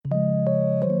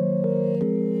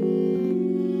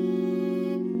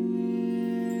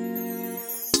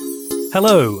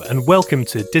Hello, and welcome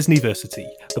to Disneyversity,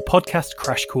 the podcast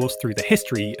crash course through the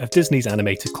history of Disney's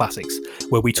animated classics,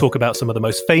 where we talk about some of the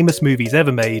most famous movies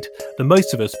ever made that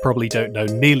most of us probably don't know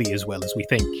nearly as well as we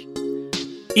think.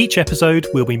 Each episode,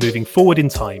 we'll be moving forward in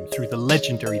time through the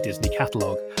legendary Disney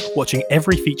catalogue, watching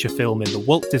every feature film in the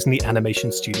Walt Disney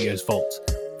Animation Studios vault,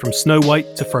 from Snow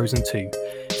White to Frozen 2,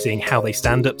 seeing how they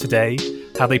stand up today,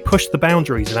 how they pushed the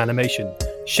boundaries of animation,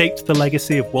 shaped the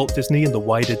legacy of Walt Disney and the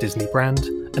wider Disney brand,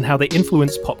 and how they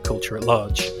influenced pop culture at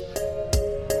large.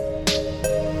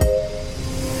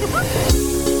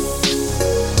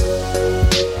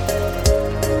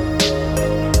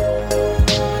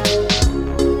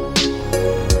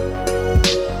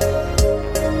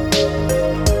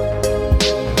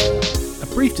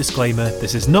 Brief disclaimer,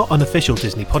 this is not an official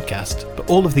Disney podcast, but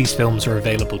all of these films are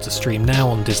available to stream now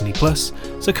on Disney+,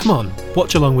 so come on,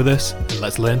 watch along with us and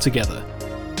let's learn together.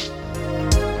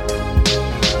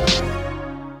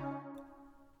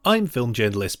 I'm film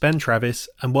journalist Ben Travis,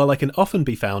 and while I can often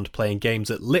be found playing games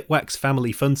at Litwack's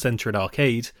Family Fun Centre and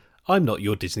Arcade, I'm not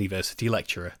your Disneyversity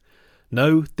lecturer.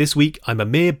 No, this week I'm a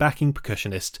mere backing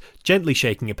percussionist, gently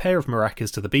shaking a pair of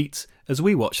maracas to the beat as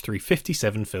we watch through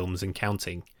 57 films and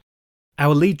counting.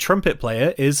 Our lead trumpet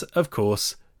player is, of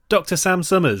course, Dr. Sam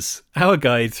Summers, our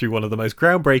guide through one of the most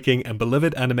groundbreaking and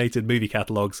beloved animated movie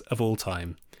catalogues of all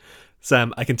time.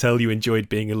 Sam, I can tell you enjoyed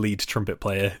being a lead trumpet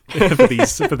player for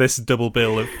this double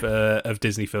bill of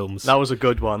Disney films. That was a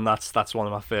good one. That's one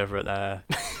of my favourite.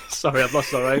 Sorry, I've lost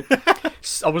that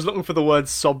right. I was looking for the word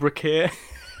sobriquet.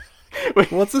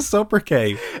 What's a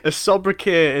sobriquet? A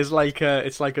sobriquet is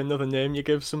it's like another name you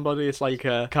give somebody. It's like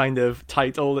a kind of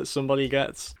title that somebody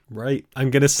gets. Right.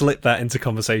 I'm going to slip that into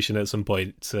conversation at some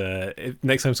point.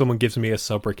 Next time someone gives me a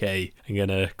sobriquet, I'm going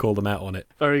to call them out on it.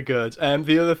 Very good.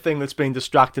 The other thing that's been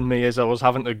distracting me is I was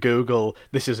having to Google,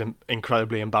 this is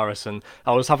incredibly embarrassing,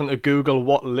 I was having to Google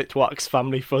what Litwack's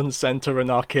Family Fun Centre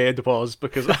and Arcade was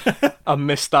because I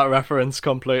missed that reference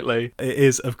completely. It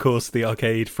is, of course, the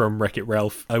arcade from Wreck-It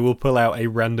Ralph. I will pull out a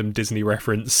random Disney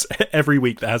reference every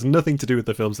week that has nothing to do with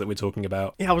the films that we're talking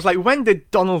about. Yeah, I was like, when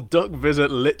did Donald Duck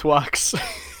visit Litwack's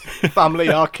Family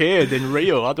Arcade in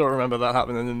Rio? I don't remember that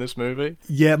happening in this movie.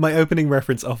 Yeah, my opening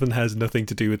reference often has nothing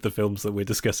to do with the films that we're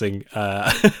discussing.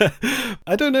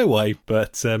 I don't know why,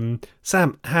 but Sam,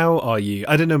 how are you?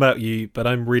 I don't know about you, but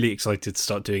I'm really excited to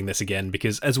start doing this again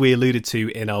because, as we alluded to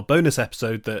in our bonus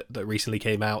episode that recently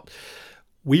came out,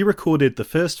 we recorded the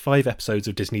first 5 episodes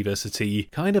of Disneyversity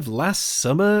kind of last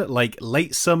summer, like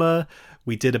late summer.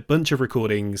 We did a bunch of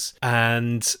recordings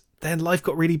and then life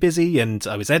got really busy and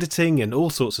I was editing and all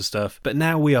sorts of stuff. But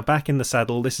now we are back in the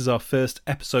saddle. This is our first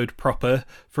episode proper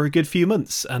for a good few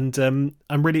months. And I'm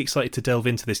really excited to delve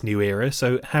into this new era.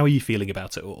 So how are you feeling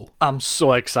about it all? I'm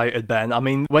so excited, Ben. I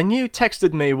mean, when you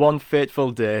texted me one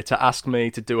fateful day to ask me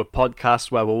to do a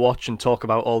podcast where we'll watch and talk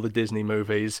about all the Disney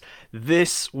movies,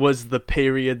 this was the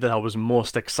period that I was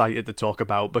most excited to talk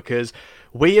about because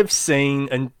we have seen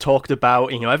and talked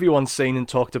about, everyone's seen and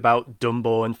talked about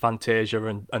Dumbo and Fantasia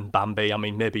and Bambi. I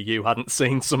mean, maybe you hadn't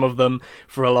seen some of them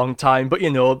for a long time, but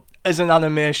as an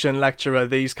animation lecturer,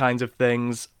 these kinds of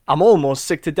things, I'm almost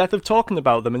sick to death of talking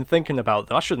about them and thinking about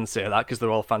them. I shouldn't say that because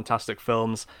they're all fantastic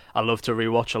films. I love to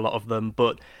rewatch a lot of them,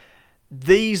 but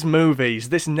these movies,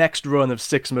 this next run of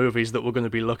 6 movies that we're going to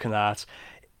be looking at,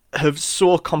 have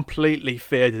so completely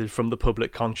faded from the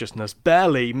public consciousness,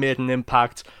 barely made an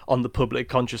impact on the public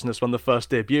consciousness when they first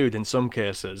debuted in some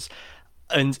cases.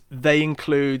 And they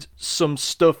include some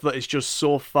stuff that is just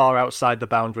so far outside the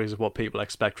boundaries of what people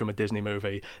expect from a Disney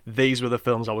movie. These were the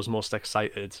films I was most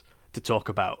excited to talk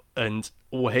about. And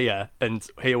we're here, and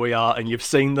here we are, and you've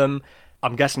seen them.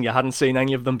 I'm guessing you hadn't seen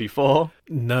any of them before?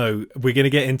 No, we're going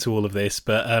to get into all of this,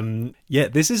 but yeah,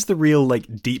 this is the real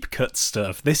deep cut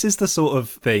stuff. This is the sort of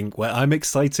thing where I'm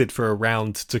excited for a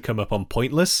round to come up on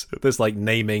Pointless. There's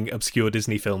naming obscure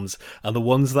Disney films, and the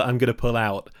ones that I'm going to pull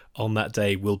out on that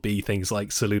day will be things like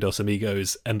Saludos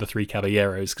Amigos and The Three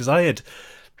Caballeros, because I had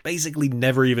basically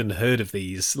never even heard of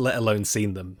these, let alone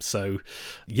seen them. So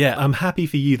yeah, I'm happy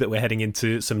for you that we're heading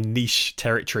into some niche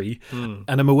territory. And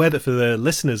I'm aware that for the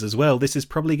listeners as well, this is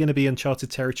probably going to be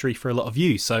uncharted territory for a lot of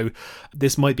you. So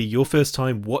this might be your first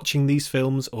time watching these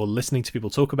films or listening to people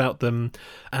talk about them.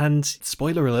 And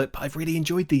spoiler alert, but I've really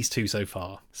enjoyed these 2 so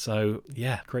far. So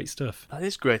yeah, great stuff. That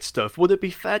is great stuff. Would it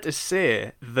be fair to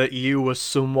say that you were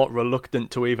somewhat reluctant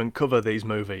to even cover these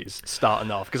movies starting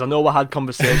off? Because I know we had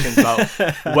conversations about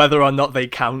whether or not they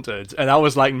counted. And I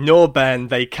was like, no, Ben,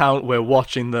 they count. We're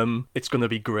watching them. It's going to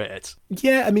be great.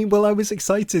 Yeah, I mean, well, I was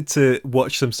excited to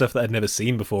watch some stuff that I'd never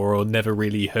seen before or never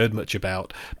really heard much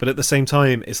about. But at the same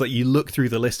time, it's like you look through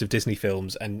the list of Disney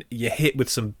films and you're hit with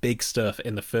some big stuff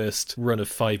in the first run of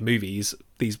 5 movies,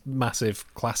 these massive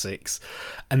classics.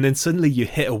 And then suddenly you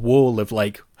hit a wall of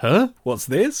like, huh? What's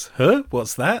this? Huh?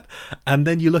 What's that? And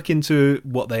then you look into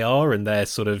what they are, and they're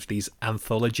sort of these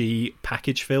anthology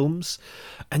package films.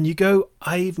 And you go,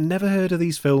 I've never heard of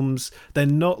these films. They're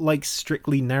not like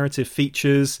strictly narrative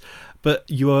features, but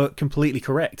you are completely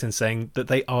correct in saying that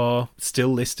they are still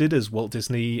listed as Walt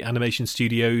Disney Animation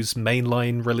Studios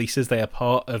mainline releases. They are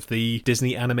part of the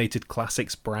Disney Animated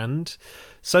Classics brand.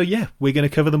 So yeah, we're going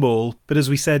to cover them all. But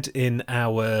as we said in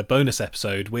our bonus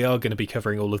episode, we are going to be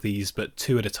covering all of these, but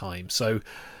 2 at a time. So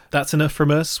that's enough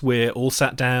from us. We're all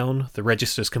sat down, the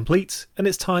register's complete, and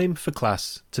it's time for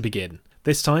class to begin.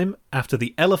 This time, after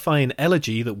the Elefine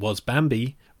elegy that was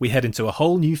Bambi, we head into a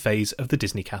whole new phase of the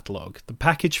Disney catalogue, the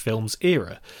package films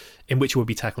era, in which we'll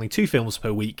be tackling 2 films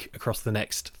per week across the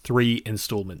next 3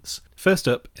 instalments. First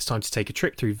up, it's time to take a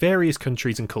trip through various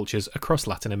countries and cultures across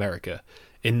Latin America,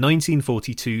 in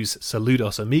 1942's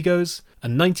Saludos Amigos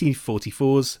and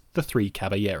 1944's The Three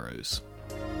Caballeros.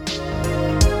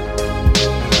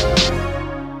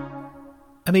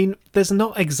 I mean, there's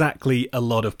not exactly a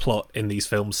lot of plot in these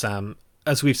films, Sam.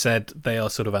 As we've said, they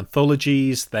are sort of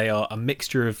anthologies, they are a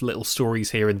mixture of little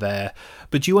stories here and there.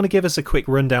 But do you want to give us a quick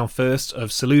rundown first of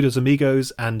Saludos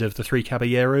Amigos and of The Three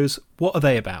Caballeros? What are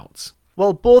they about?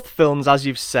 Well, both films, as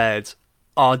you've said,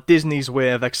 are Disney's way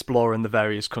of exploring the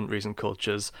various countries and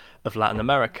cultures of Latin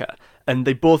America. And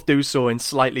they both do so in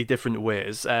slightly different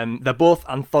ways. They're both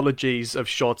anthologies of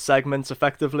short segments,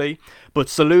 effectively, but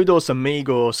Saludos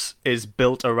Amigos is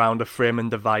built around a frame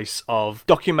and device of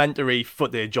documentary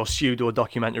footage or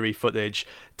pseudo-documentary footage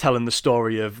telling the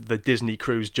story of the Disney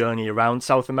crew's journey around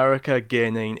South America,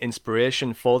 gaining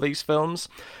inspiration for these films.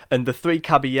 And The Three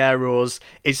Caballeros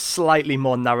is slightly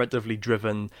more narratively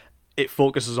driven. It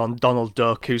focuses on Donald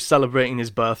Duck, who's celebrating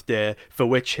his birthday, for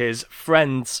which his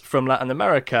friends from Latin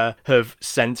America have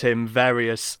sent him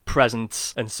various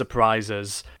presents and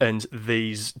surprises, and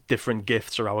these different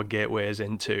gifts are our gateways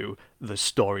into the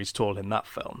stories told in that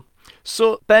film.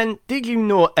 So, Ben, did you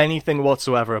know anything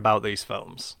whatsoever about these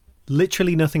films?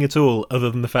 Literally nothing at all, other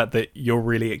than the fact that you're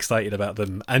really excited about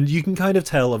them. And you can kind of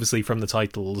tell, obviously, from the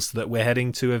titles that we're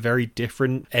heading to a very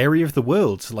different area of the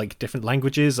world, like different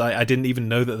languages. I didn't even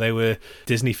know that there were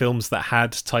Disney films that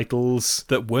had titles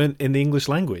that weren't in the English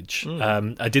language.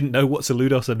 I didn't know what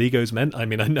Saludos Amigos meant. I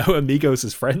mean, I know amigos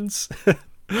as friends.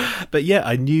 But yeah,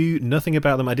 I knew nothing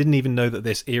about them. I didn't even know that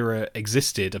this era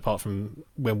existed, apart from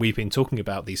when we've been talking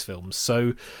about these films.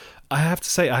 So I have to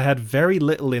say I had very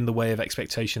little in the way of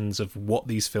expectations of what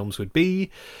these films would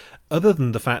be, other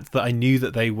than the fact that I knew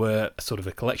that they were sort of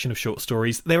a collection of short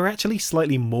stories. They were actually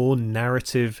slightly more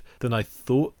narrative than I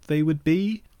thought they would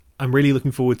be. I'm really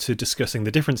looking forward to discussing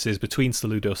the differences between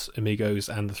Saludos Amigos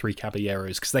and The Three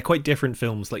Caballeros, because they're quite different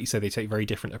films. Like you say, they take very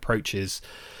different approaches.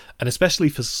 And especially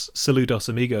for Saludos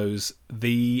Amigos,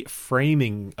 the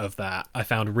framing of that I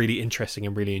found really interesting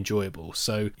and really enjoyable.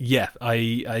 So yeah,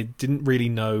 I didn't really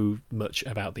know much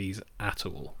about these at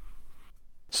all.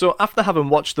 So after having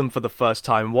watched them for the first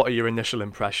time, what are your initial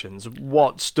impressions?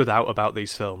 What stood out about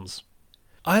these films?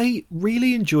 I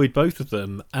really enjoyed both of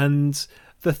them, and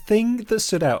the thing that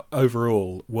stood out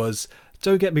overall was,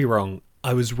 don't get me wrong,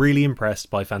 I was really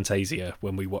impressed by Fantasia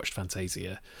when we watched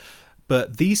Fantasia.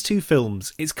 But these 2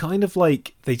 films, it's kind of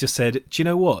like they just said, do you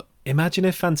know what? Imagine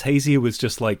if Fantasia was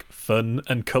just like fun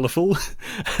and colourful.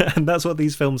 And that's what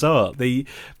these films are. They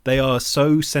are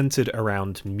so centred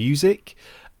around music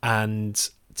and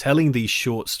telling these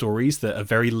short stories that are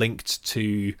very linked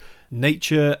to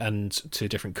nature and to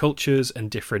different cultures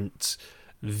and different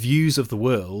views of the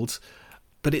world.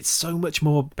 But it's so much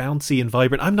more bouncy and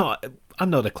vibrant. I'm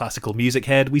not a classical music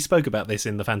head. We spoke about this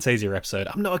in the Fantasia episode.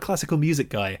 I'm not a classical music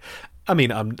guy. I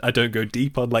mean, I don't go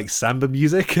deep on like samba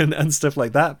music and stuff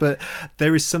like that, but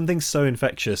there is something so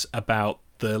infectious about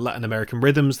the Latin American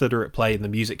rhythms that are at play in the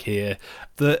music here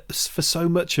that for so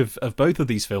much of both of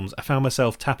these films, I found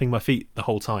myself tapping my feet the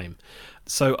whole time.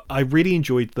 So I really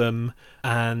enjoyed them,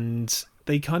 and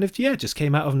they kind of, just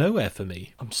came out of nowhere for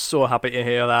me. I'm so happy to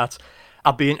hear that.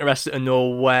 I'd be interested to know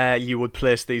where you would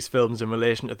place these films in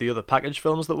relation to the other package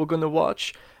films that we're going to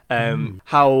watch.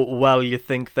 How well you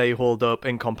think they hold up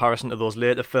in comparison to those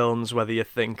later films, whether you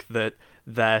think that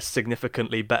they're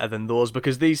significantly better than those,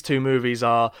 because these 2 movies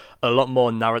are a lot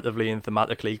more narratively and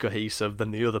thematically cohesive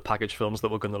than the other package films that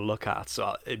we're going to look at.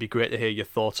 So it'd be great to hear your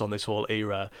thoughts on this whole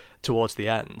era towards the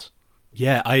end.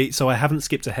 Yeah, I haven't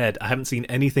skipped ahead. I haven't seen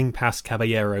anything past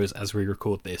Caballeros as we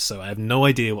record this, so I have no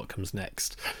idea what comes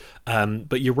next.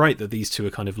 But you're right that these two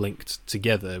are kind of linked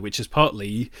together, which is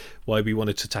partly why we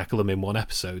wanted to tackle them in one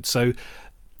episode. So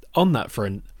on that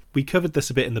front, we covered this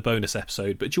a bit in the bonus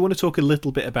episode, but do you want to talk a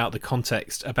little bit about the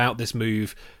context about this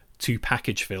move to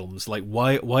package films? Like,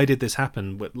 why did this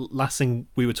happen? Last thing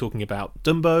we were talking about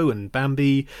Dumbo and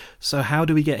Bambi, so how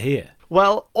do we get here?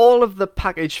 Well, all of the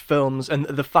package films and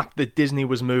the fact that Disney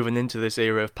was moving into this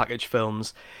era of package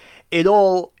films, it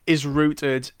all is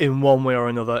rooted in one way or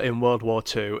another in World War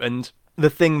II. And the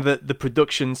thing that the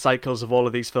production cycles of all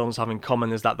of these films have in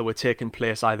common is that they were taking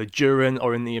place either during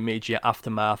or in the immediate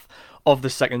aftermath of the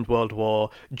Second World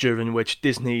War, during which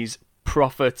Disney's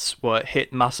profits were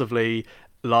hit massively,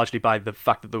 largely by the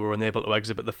fact that they were unable to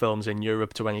exhibit the films in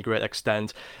Europe to any great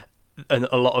extent. And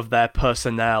a lot of their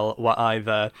personnel were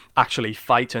either actually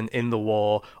fighting in the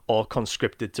war or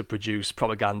conscripted to produce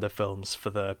propaganda films for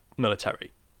the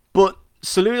military. But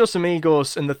Saludos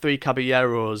Amigos and the Three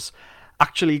Caballeros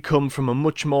actually come from a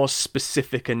much more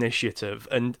specific initiative,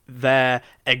 and their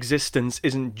existence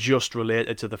isn't just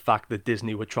related to the fact that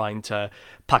Disney were trying to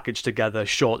package together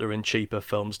shorter and cheaper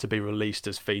films to be released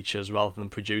as features rather than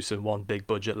producing one big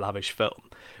budget lavish film,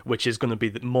 which is going to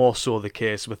be more so the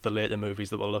case with the later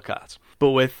movies that we'll look at. But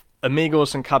with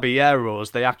Amigos and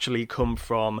Caballeros, they actually come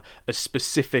from a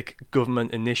specific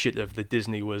government initiative that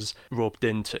Disney was roped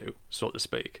into, so to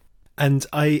speak. And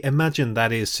I imagine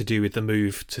that is to do with the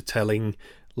move to telling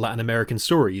Latin American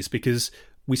stories, because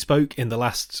we spoke in the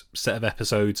last set of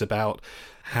episodes about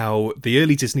how the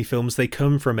early Disney films, they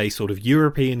come from a sort of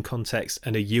European context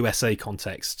and a USA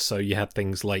context. So you had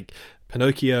things like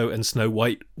Pinocchio and Snow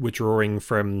White were drawing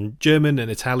from German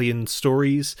and Italian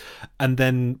stories. And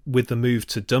then with the move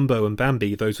to Dumbo and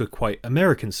Bambi, those were quite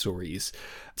American stories.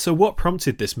 So what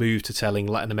prompted this move to telling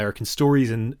Latin American stories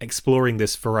and exploring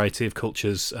this variety of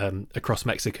cultures across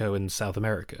Mexico and South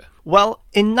America? Well,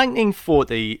 in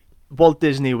 1940, Walt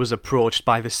Disney was approached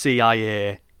by the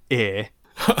CIA.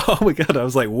 Oh my god, I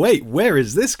was like, wait, where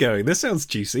is this going? This sounds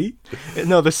juicy.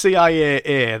 No, the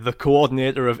CIA, the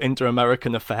Coordinator of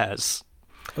Inter-American Affairs.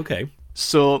 Okay.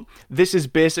 So this is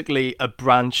basically a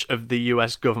branch of the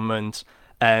US government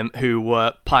who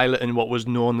were piloting what was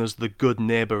known as the Good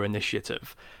Neighbor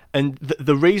Initiative. And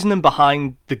the reasoning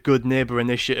behind the Good Neighbor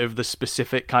Initiative, the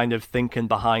specific kind of thinking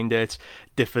behind it,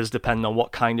 differs depending on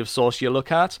what kind of source you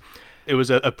look at. It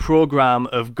was a program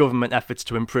of government efforts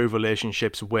to improve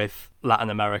relationships with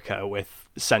Latin America, with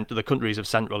the countries of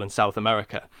Central and South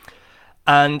America.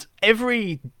 And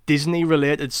every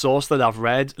Disney-related source that I've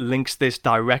read links this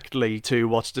directly to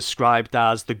what's described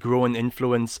as the growing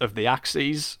influence of the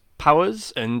Axis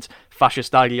powers and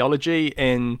fascist ideology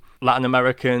in Latin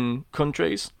American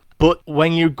countries. But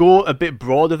when you go a bit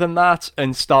broader than that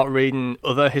and start reading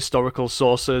other historical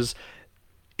sources,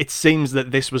 it seems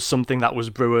that this was something that was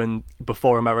brewing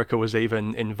before America was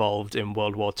even involved in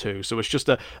World War II. So it's just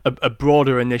a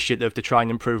broader initiative to try and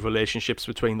improve relationships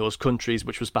between those countries,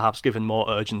 which was perhaps given more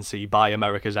urgency by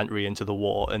America's entry into the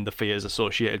war and the fears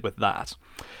associated with that.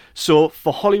 So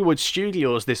for Hollywood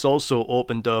studios, this also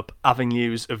opened up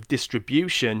avenues of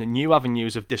distribution, new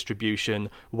avenues of distribution,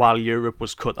 while Europe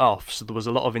was cut off. So there was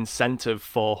a lot of incentive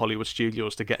for Hollywood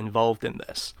studios to get involved in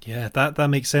this. Yeah, that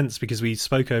makes sense, because we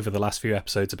spoke over the last few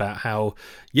episodes about how,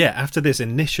 after this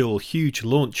initial huge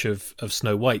launch of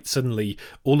Snow White, suddenly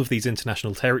all of these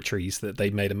international territories that they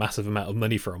made a massive amount of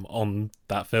money from on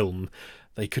that film,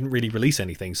 they couldn't really release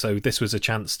anything. So this was a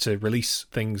chance to release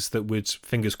things that would,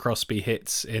 fingers crossed, be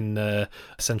hits in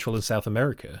Central and South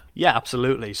America. Yeah,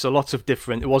 absolutely. So lots of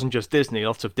different, it wasn't just Disney,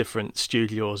 lots of different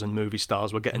studios and movie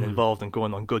stars were getting involved and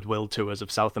going on goodwill tours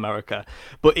of South America.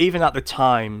 But even at the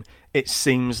time, it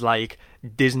seems like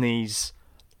Disney's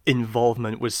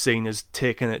involvement was seen as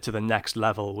taking it to the next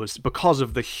level, was because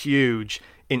of the huge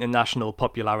international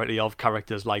popularity of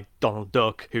characters like Donald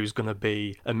Duck, who's going to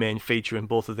be a main feature in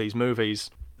both of these movies.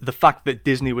 The fact that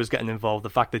Disney was getting involved, the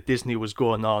fact that Disney was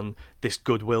going on this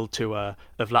goodwill tour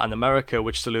of Latin America,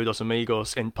 which Saludos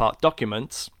Amigos in part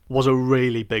documents, was a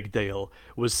really big deal,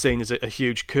 was seen as a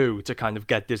huge coup to kind of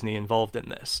get Disney involved in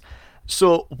this.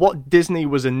 So what Disney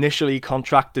was initially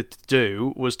contracted to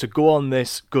do was to go on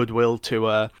this goodwill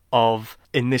tour of,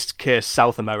 in this case,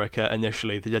 South America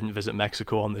initially. They didn't visit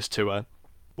Mexico on this tour,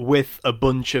 with a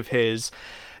bunch of his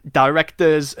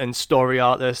directors and story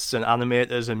artists and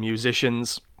animators and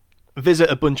musicians, visit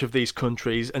a bunch of these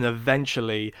countries and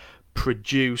eventually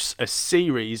produce a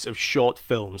series of short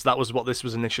films. That was what this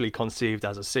was initially conceived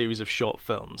as, a series of short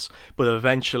films. But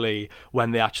eventually,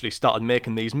 when they actually started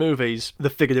making these movies, they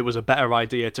figured it was a better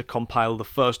idea to compile the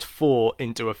first 4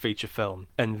 into a feature film.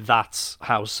 And that's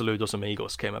how Saludos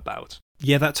Amigos came about.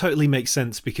 Yeah, that totally makes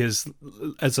sense because,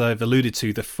 as I've alluded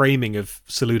to, the framing of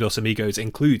Saludos Amigos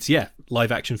includes,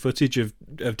 live action footage of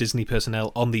Disney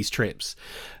personnel on these trips.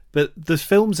 But the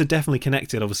films are definitely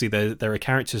connected. Obviously, there are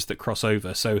characters that cross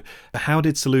over. So how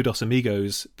did Saludos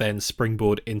Amigos then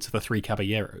springboard into The Three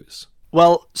Caballeros?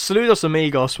 Well, Saludos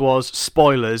Amigos was,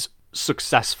 spoilers,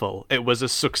 successful. It was a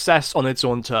success on its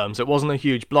own terms. It wasn't a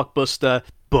huge blockbuster,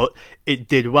 but it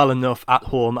did well enough at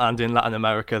home and in Latin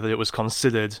America that it was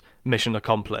considered mission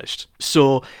accomplished.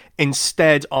 So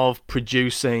instead of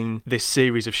producing this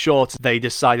series of shorts, they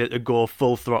decided to go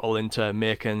full throttle into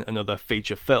making another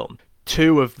feature film.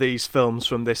 2 of these films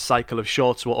from this cycle of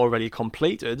shorts were already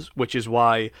completed, which is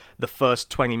why the first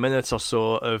 20 minutes or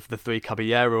so of The Three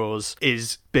Caballeros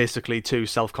is basically 2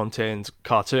 self-contained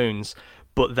cartoons.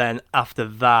 But then after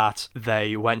that,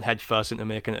 they went headfirst into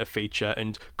making it a feature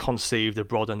and conceived a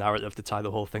broader narrative to tie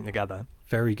the whole thing together.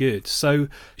 Very good. So,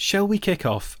 shall we kick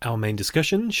off our main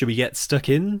discussion? Should we get stuck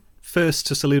in first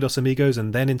to Saludos Amigos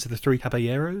and then into The Three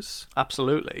Caballeros?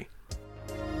 Absolutely.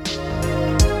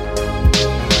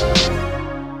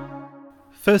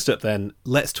 First up then,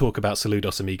 let's talk about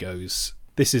Saludos Amigos.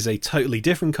 This is a totally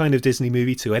different kind of Disney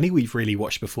movie to any we've really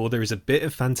watched before. There is a bit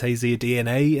of Fantasia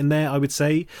DNA in there, I would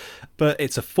say, but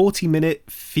it's a 40-minute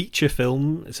feature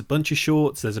film. It's a bunch of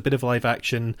shorts, there's a bit of live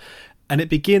action, and it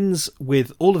begins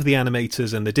with all of the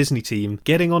animators and the Disney team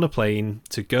getting on a plane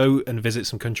to go and visit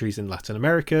some countries in Latin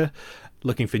America,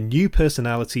 looking for new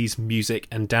personalities, music,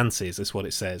 and dances, is what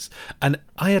it says. And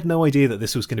I had no idea that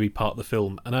this was going to be part of the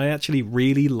film, and I actually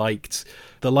really liked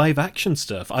the live action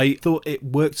stuff. I thought it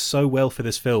worked so well for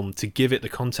this film to give it the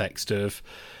context of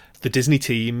the Disney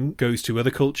team goes to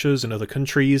other cultures and other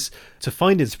countries to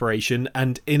find inspiration,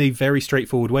 and in a very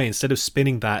straightforward way, instead of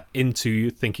spinning that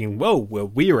into thinking, well,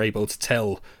 we are able to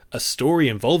tell a story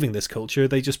involving this culture,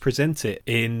 they just present it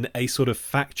in a sort of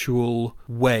factual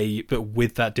way, but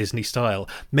with that Disney style.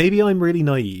 Maybe I'm really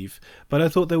naive, but I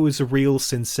thought there was a real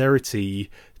sincerity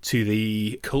to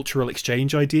the cultural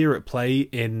exchange idea at play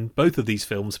in both of these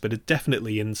films, but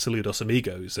definitely in Saludos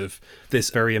Amigos, of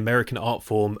this very American art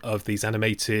form of these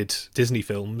animated Disney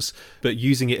films, but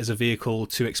using it as a vehicle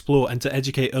to explore and to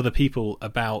educate other people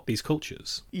about these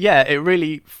cultures. Yeah, it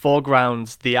really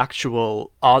foregrounds the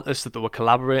actual artists that they were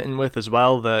collaborating with as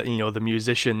well, the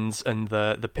musicians and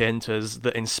the painters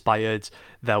that inspired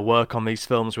their work on these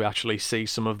films. We actually see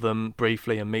some of them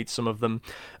briefly and meet some of them.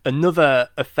 Another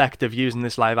effect of using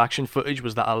this live action footage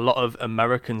was that a lot of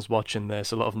Americans watching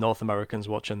this, a lot of North Americans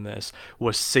watching this,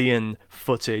 were seeing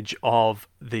footage of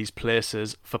these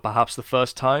places for perhaps the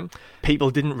first time.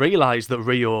 People didn't realize that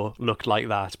Rio looked like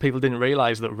that. People didn't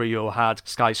realize that Rio had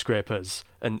skyscrapers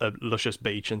and a luscious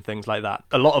beach and things like that.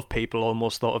 A lot of people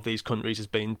almost thought of these countries as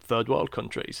being third world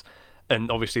countries,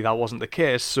 and obviously that wasn't the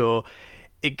case. So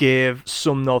it gave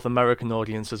some North American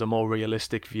audiences a more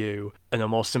realistic view and a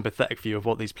more sympathetic view of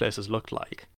what these places looked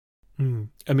like.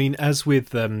 I mean, as with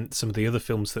some of the other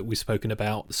films that we've spoken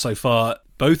about so far,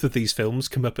 both of these films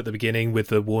come up at the beginning with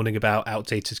the warning about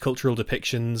outdated cultural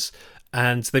depictions,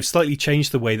 and they've slightly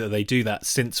changed the way that they do that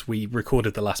since we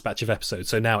recorded the last batch of episodes.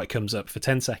 So now it comes up for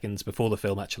 10 seconds before the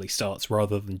film actually starts,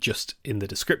 rather than just in the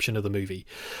description of the movie.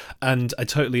 And I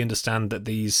totally understand that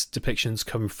these depictions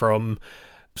come from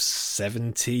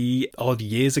 70 odd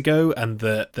years ago, and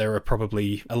that there are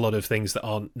probably a lot of things that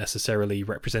aren't necessarily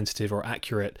representative or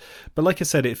accurate, but like I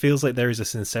said, it feels like there is a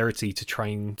sincerity to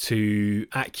trying to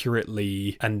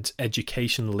accurately and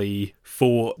educationally,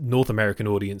 for North American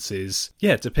audiences,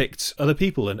 depict other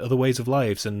people and other ways of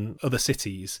lives and other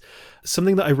cities.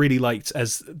 Something that I really liked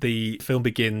as the film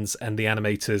begins and the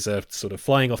animators are sort of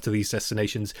flying off to these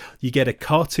destinations, you get a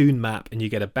cartoon map and you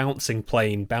get a bouncing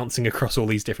plane bouncing across all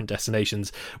these different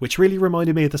destinations, which really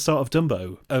reminded me of the start of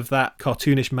Dumbo, of that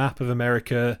cartoonish map of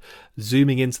America,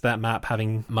 zooming into that map,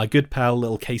 having my good pal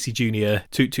little Casey Jr.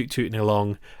 tooting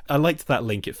along. I liked that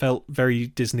link. It felt very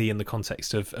Disney in the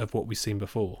context of what we've seen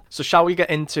before. So shall we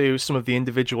get into some of the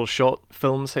individual short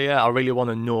films here? I really want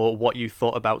to know what you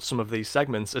thought about some of these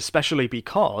segments, especially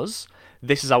because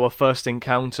this is our first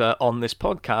encounter on this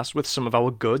podcast with some of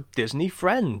our good Disney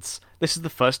friends. This is the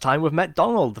first time we've met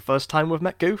Donald, the first time we've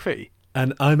met Goofy.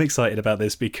 And I'm excited about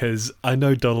this because I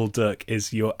know Donald Duck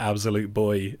is your absolute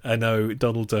boy. I know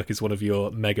Donald Duck is one of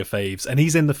your mega faves. And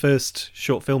he's in the first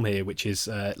short film here, which is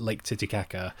Lake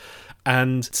Titicaca.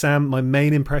 And Sam, my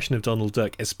main impression of Donald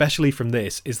Duck, especially from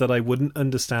this, is that I wouldn't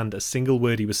understand a single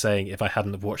word he was saying if I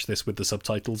hadn't have watched this with the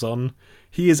subtitles on.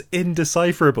 He is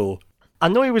indecipherable. I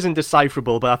know he was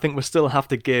indecipherable, but I think we still have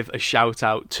to give a shout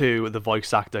out to the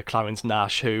voice actor Clarence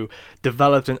Nash, who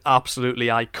developed an absolutely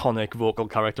iconic vocal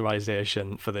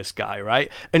characterization for this guy,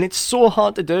 right? And it's so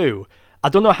hard to do. I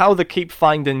don't know how they keep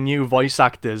finding new voice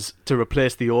actors to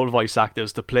replace the old voice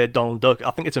actors to play Donald Duck.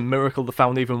 I think it's a miracle they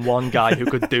found even one guy who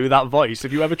could do that voice.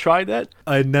 Have you ever tried it?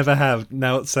 I never have.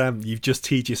 Now, Sam, you've just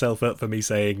teed yourself up for me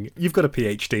saying, you've got a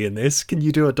PhD in this. Can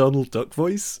you do a Donald Duck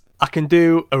voice? I can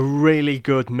do a really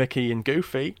good Mickey and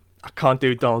Goofy. I can't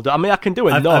do Donald Duck. I mean, I can do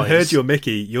a noise. I've heard your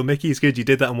Mickey. Your Mickey is good. You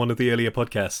did that on one of the earlier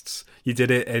podcasts. You did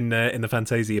it in the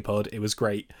Fantasia pod. It was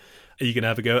great. Are you going to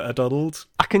have a go at a Donald?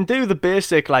 I can do the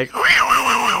basic, like...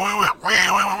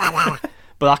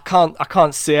 but I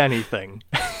can't say anything.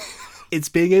 It's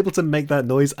being able to make that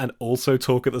noise and also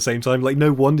talk at the same time. Like,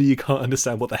 no wonder you can't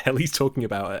understand what the hell he's talking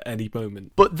about at any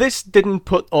moment. But this didn't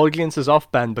put audiences off,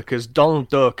 Ben, because Donald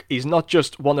Duck is not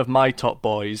just one of my top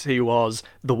boys. He was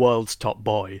the world's top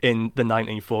boy in the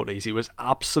 1940s. He was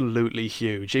absolutely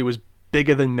huge. He was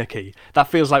bigger than Mickey. That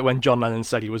feels like when John Lennon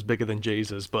said he was bigger than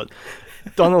Jesus, but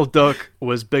Donald Duck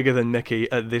was bigger than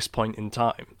Mickey at this point in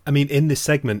time. I mean, in this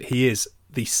segment, he is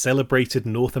the celebrated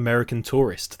North American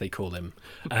tourist, they call him.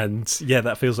 And yeah,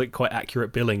 that feels like quite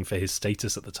accurate billing for his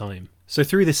status at the time. So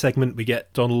through this segment, we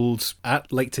get Donald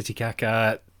at Lake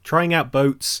Titicaca, trying out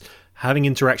boats, having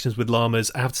interactions with llamas.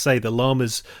 I have to say, the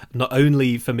llamas, not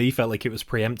only for me, felt like it was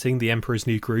preempting The Emperor's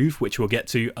New Groove, which we'll get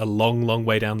to a long, long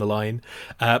way down the line,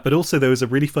 but also there was a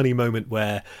really funny moment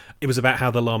where it was about how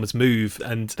the llamas move,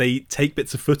 and they take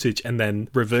bits of footage and then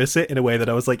reverse it in a way that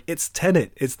I was like, it's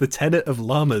Tenet. It's the Tenet of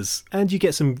llamas. And you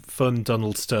get some fun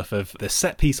Donald stuff of the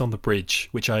set piece on the bridge,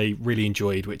 which I really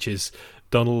enjoyed, which is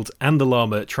Donald and the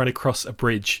llama trying to cross a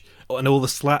bridge, and all the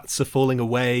slats are falling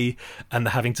away, and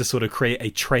they're having to sort of create a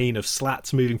train of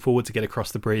slats moving forward to get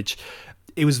across the bridge.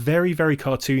 It was very, very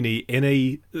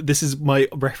cartoony this is my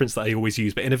reference that I always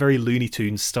use, but in a very Looney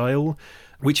Tunes style,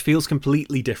 which feels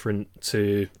completely different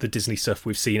to the Disney stuff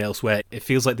we've seen elsewhere. It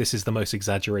feels like this is the most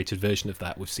exaggerated version of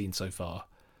that we've seen so far.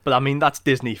 But I mean, that's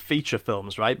Disney feature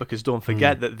films, right? Because don't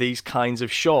forget that these kinds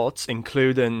of shorts,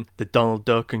 including the Donald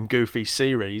Duck and Goofy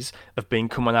series, have been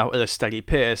coming out at a steady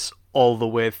pace all the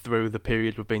way through the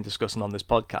period we've been discussing on this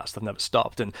podcast. They've never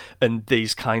stopped. And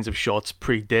these kinds of shorts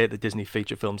predate the Disney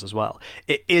feature films as well.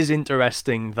 It is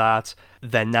interesting that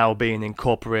they're now being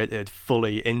incorporated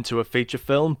fully into a feature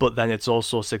film, but then it's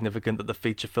also significant that the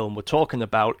feature film we're talking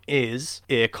about is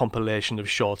a compilation of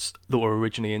shorts that were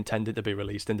originally intended to be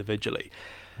released individually.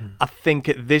 I think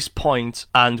at this point,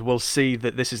 and we'll see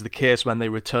that this is the case when they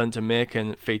return to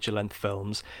making feature-length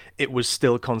films, it was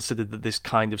still considered that this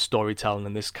kind of storytelling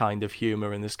and this kind of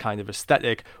humour and this kind of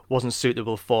aesthetic wasn't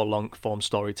suitable for long-form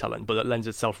storytelling, but it lends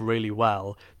itself really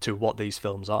well to what these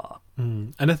films are.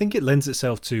 And I think it lends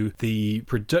itself to the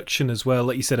production as well.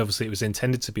 Like you said, obviously it was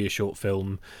intended to be a short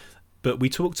film, but we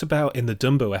talked about in the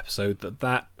Dumbo episode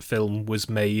that film was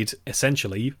made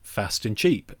essentially fast and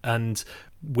cheap. And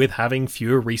with having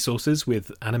fewer resources,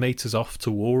 with animators off to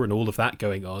war and all of that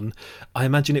going on, I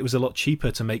imagine it was a lot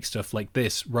cheaper to make stuff like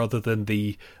this rather than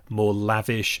the more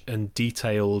lavish and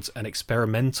detailed and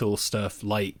experimental stuff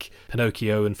like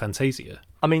Pinocchio and Fantasia.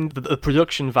 I mean, the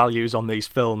production values on these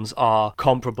films are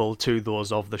comparable to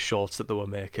those of the shorts that they were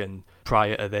making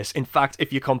prior to this. In fact,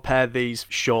 if you compare these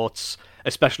shorts,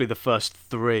 especially the first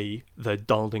three, the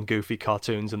Donald and Goofy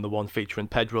cartoons and the one featuring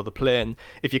Pedro the Plane,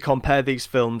 if you compare these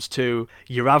films to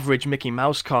your average Mickey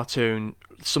Mouse cartoon,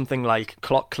 something like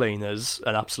Clock Cleaners,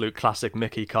 an absolute classic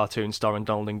Mickey cartoon starring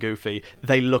Donald and Goofy,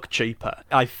 they look cheaper.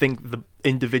 I think the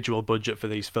individual budget for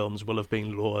these films will have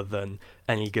been lower than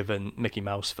any given Mickey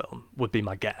Mouse film, would be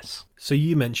my guess. So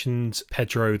you mentioned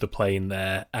Pedro the Plane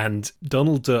there, and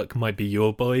Donald Duck might be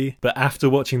your boy, but after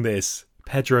watching this,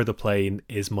 Pedro the Plane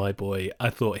is my boy. I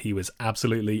thought he was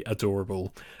absolutely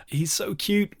adorable. He's so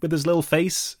cute with his little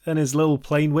face and his little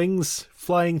plane wings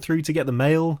flying through to get the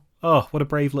mail. Oh, what a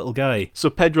brave little guy.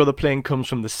 So Pedro the Plane comes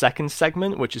from the second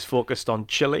segment, which is focused on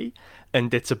Chile,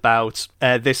 and it's about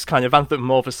this kind of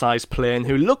anthropomorphized plane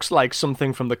who looks like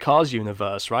something from the Cars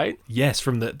universe, right? Yes,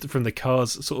 from the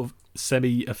Cars sort of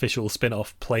semi-official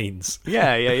spin-off planes.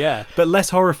 Yeah. But less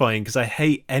horrifying, because I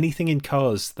hate anything in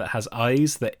Cars that has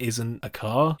eyes that isn't a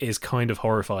car is kind of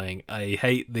horrifying. I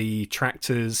hate the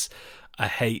tractors. I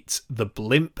hate the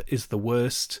blimp is the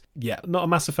worst. Yeah, not a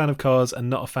massive fan of cars and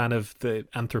not a fan of the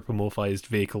anthropomorphized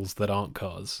vehicles that aren't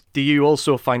cars. Do you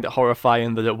also find it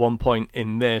horrifying that at one point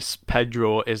in this,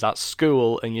 Pedro is at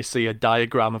school and you see a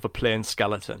diagram of a plane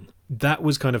skeleton? That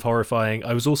was kind of horrifying.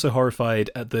 I was also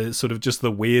horrified at the sort of just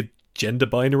the weird gender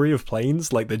binary of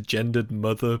planes, like the gendered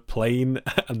mother plane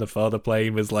and the father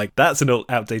plane was like, that's an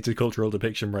outdated cultural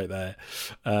depiction right there.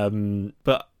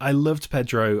 But I loved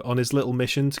Pedro on his little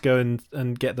mission to go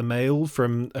and get the mail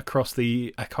from across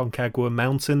the Aconcagua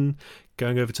mountain,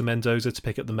 going over to Mendoza to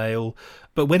pick up the mail.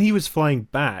 But when he was flying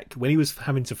back, when he was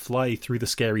having to fly through the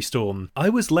scary storm, I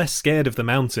was less scared of the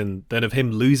mountain than of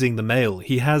him losing the mail.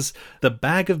 He has the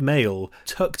bag of mail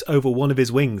tucked over one of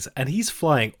his wings and he's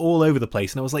flying all over the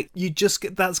place. And I was like,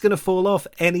 that's going to fall off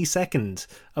any second.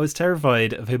 I was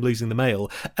terrified of him losing the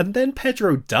mail. And then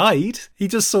Pedro died. He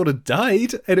just sort of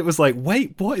died. And it was like,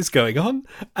 wait, what is going on?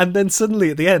 And then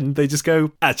suddenly at the end, they just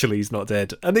go, actually, he's not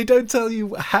dead. And they don't tell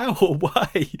you how or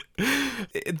why.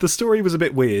 The story was a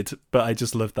bit weird, but I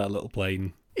just loved that little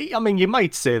plane. I mean, you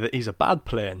might say that he's a bad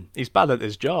plane. He's bad at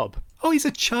his job. Oh, he's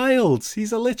a child.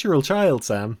 He's a literal child,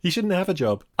 Sam. He shouldn't have a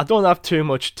job. I don't have too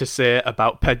much to say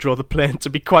about Pedro the plane, to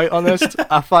be quite honest.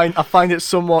 I find it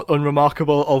somewhat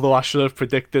unremarkable, although I should have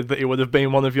predicted that he would have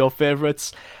been one of your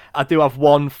favourites. I do have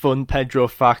one fun Pedro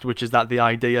fact, which is that the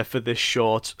idea for this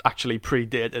short actually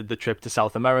predated the trip to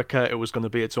South America. It was going to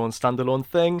be its own standalone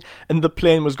thing, and the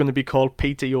plane was going to be called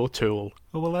P.T. O'Toole.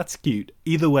 Oh, well, that's cute.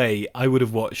 Either way, I would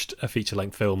have watched a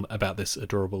feature-length film about this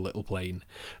adorable little plane.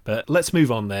 But let's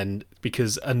move on then,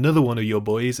 because another one of your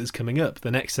boys is coming up.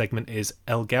 The next segment is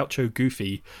El Gaucho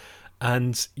Goofy.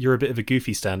 And you're a bit of a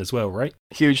Goofy stan as well, right?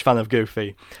 Huge fan of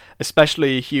Goofy.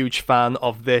 Especially a huge fan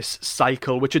of this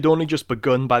cycle, which had only just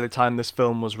begun by the time this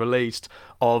film was released,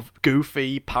 of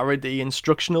Goofy parody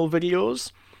instructional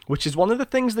videos, which is one of the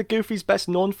things that Goofy's best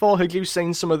known for. Had you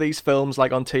seen some of these films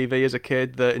like on TV as a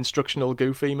kid, the instructional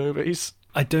Goofy movies?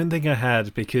 I don't think I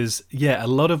had, because, yeah, a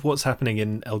lot of what's happening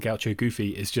in El Gaucho Goofy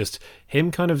is just him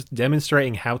kind of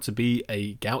demonstrating how to be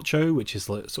a gaucho, which is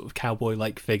a sort of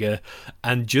cowboy-like figure,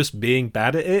 and just being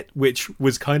bad at it, which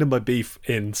was kind of my beef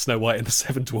in Snow White and the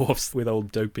Seven Dwarfs with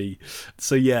old Dopey.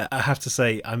 So, yeah, I have to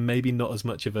say, I'm maybe not as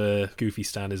much of a Goofy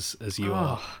stan as you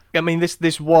are. I mean,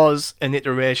 this was an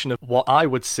iteration of what I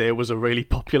would say was a really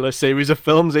popular series of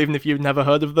films, even if you've never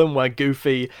heard of them, where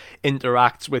Goofy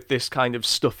interacts with this kind of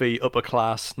stuffy upper-class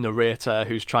narrator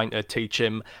who's trying to teach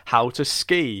him how to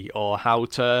ski or how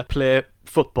to play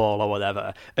football or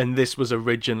whatever. And this was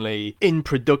originally in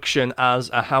production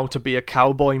as a how to be a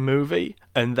cowboy movie,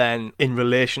 and then in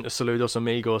relation to Saludos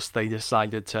Amigos they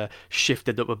decided to shift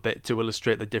it up a bit to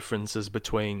illustrate the differences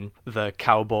between the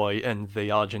cowboy and the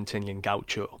Argentinian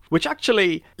gaucho, which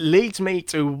actually leads me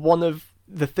to one of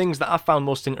the things that I found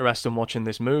most interesting watching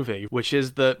this movie, which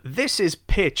is that this is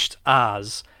pitched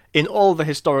as, in all the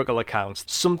historical accounts,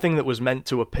 something that was meant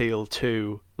to appeal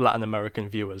to Latin American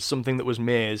viewers, something that was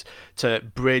made to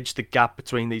bridge the gap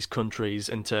between these countries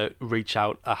and to reach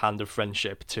out a hand of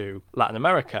friendship to Latin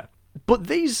America. But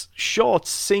these shorts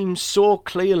seem so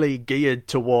clearly geared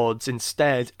towards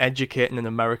instead educating an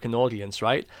American audience,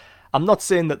 right? I'm not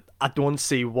saying that I don't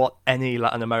see what any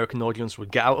Latin American audience would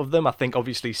get out of them. I think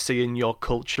obviously seeing your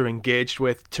culture engaged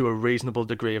with to a reasonable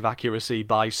degree of accuracy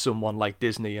by someone like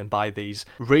Disney and by these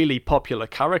really popular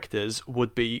characters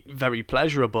would be very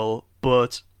pleasurable,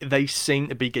 but they seem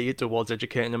to be geared towards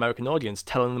educating an American audience,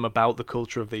 telling them about the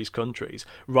culture of these countries,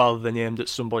 rather than aimed at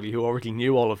somebody who already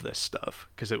knew all of this stuff,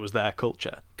 because it was their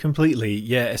culture. Completely,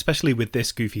 yeah, especially with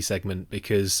this Goofy segment,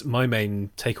 because my main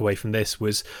takeaway from this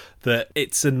was that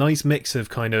it's a nice mix of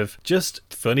kind of just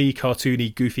funny,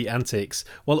 cartoony, goofy antics,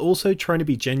 while also trying to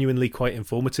be genuinely quite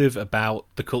informative about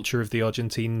the culture of the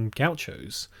Argentine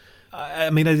gauchos. I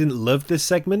mean, I didn't love this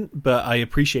segment, but I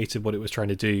appreciated what it was trying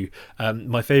to do.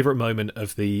 My favourite moment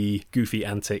of the Goofy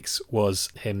antics was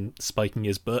him spiking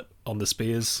his butt on the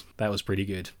spears. That was pretty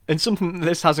good. And something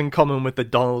this has in common with the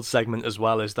Donald segment as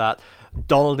well is that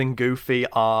Donald and Goofy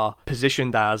are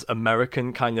positioned as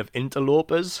American kind of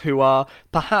interlopers who are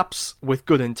perhaps with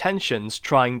good intentions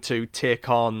trying to take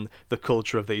on the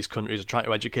culture of these countries or trying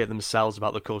to educate themselves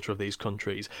about the culture of these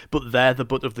countries, but they're the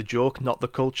butt of the joke, not the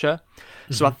culture.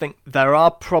 Mm-hmm. So I think there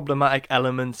are problematic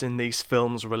elements in these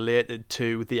films related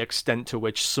to the extent to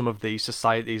which some of these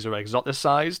societies are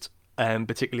exoticized,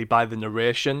 particularly by the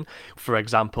narration. For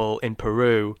example, in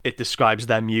Peru, it describes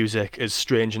their music as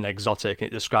strange and exotic.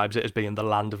 It describes it as being the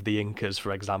land of the Incas,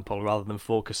 for example, rather than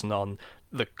focusing on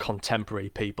the contemporary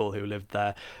people who lived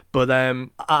there. But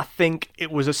I think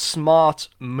it was a smart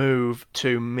move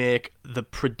to make the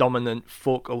predominant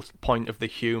focal point of the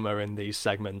humor in these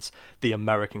segments the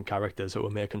American characters who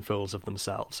are making fools of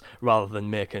themselves, rather than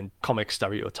making comic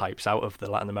stereotypes out of the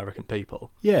Latin American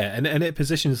people. Yeah, and it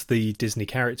positions the Disney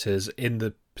characters in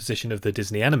the position of the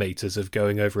Disney animators of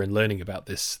going over and learning about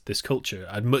this culture.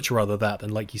 I'd much rather that than,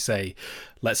 like you say,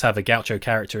 let's have a Gaucho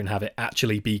character and have it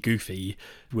actually be Goofy.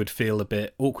 Would feel a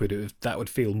bit awkward. That would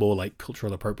feel more like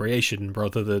cultural appropriation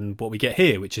rather than what we get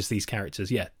here, which is these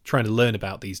characters, trying to learn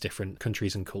about these different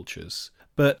countries and cultures.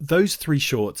 But those three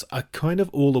shorts are kind of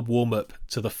all a warm-up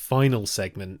to the final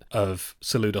segment of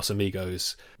Saludos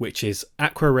Amigos, which is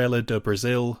Aquarela do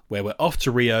Brasil, where we're off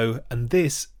to Rio, and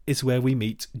this is where we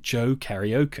meet Joe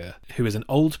Carioca, who is an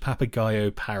old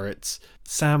Papagayo parrot.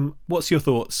 Sam, what's your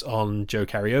thoughts on Joe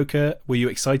Carioca? Were you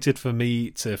excited for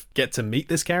me to get to meet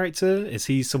this character? Is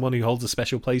he someone who holds a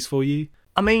special place for you?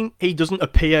 I mean, he doesn't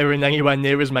appear in anywhere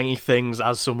near as many things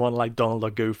as someone like Donald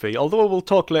or Goofy, although we'll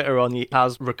talk later on, he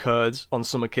has recurred on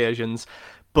some occasions.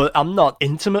 But I'm not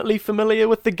intimately familiar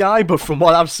with the guy, but from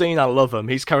what I've seen, I love him.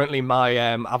 He's currently my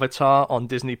avatar on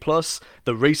Disney+,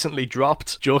 the recently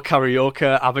dropped Joe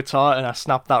Carioca avatar, and I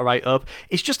snapped that right up.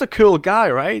 He's just a cool guy,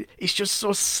 right? He's just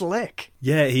so slick.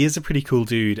 Yeah, he is a pretty cool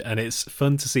dude, and it's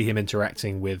fun to see him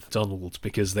interacting with Donald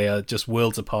because they are just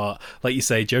worlds apart. Like you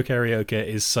say, Joe Carioca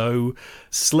is so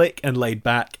slick and laid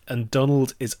back, and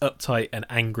Donald is uptight and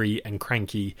angry and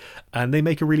cranky, and they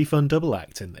make a really fun double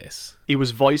act in this. He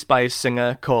was voiced by a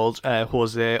singer called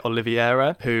Jose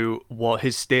Oliveira, what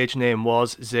his stage name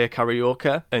was Zé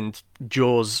Carioca, and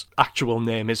Joe's actual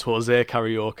name is Jose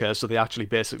Carioca, so they actually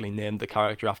basically named the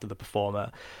character after the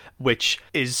performer, which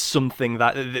is something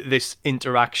that this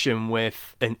interaction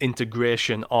with an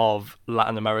integration of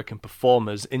Latin American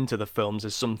performers into the films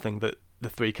is something that the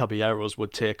Three Caballeros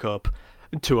would take up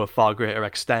to a far greater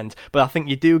extent. But I think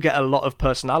you do get a lot of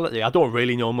personality. I don't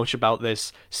really know much about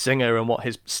this singer and what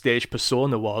his stage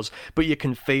persona was, but you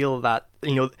can feel that,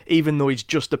 even though he's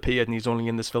just appeared and he's only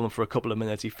in this film for a couple of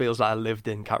minutes, he feels like a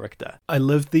lived-in character. I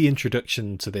love the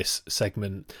introduction to this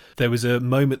segment. There was a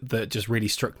moment that just really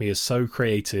struck me as so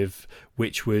creative,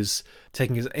 which was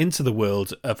taking us into the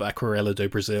world of Aquarela do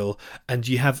Brasil, and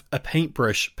you have a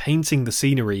paintbrush painting the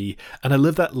scenery, and I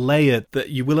love that layer that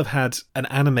you will have had an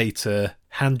animator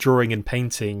hand drawing and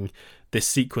painting this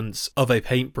sequence of a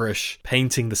paintbrush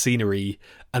painting the scenery,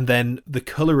 and then the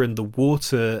colour and the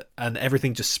water and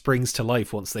everything just springs to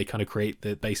life once they kind of create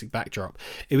the basic backdrop.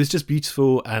 It was just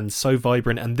beautiful and so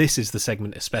vibrant, and this is the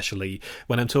segment especially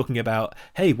when I'm talking about,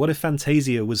 hey, what if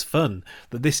Fantasia was fun?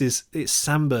 That it's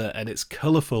samba and it's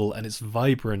colourful and it's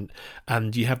vibrant,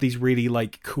 and you have these really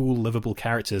cool, livable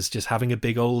characters just having a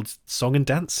big old song and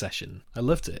dance session. I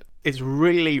loved it. It's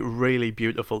really, really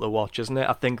beautiful to watch, isn't it?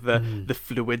 I think the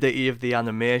fluidity of the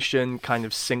animation kind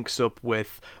of syncs up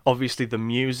with, obviously, the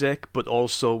music, but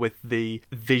also with the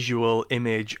visual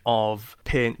image of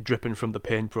paint dripping from the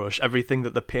paintbrush. Everything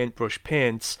that the paintbrush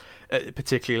paints,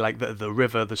 particularly like the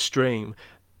river, the stream,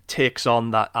 takes on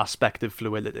that aspect of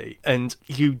fluidity, and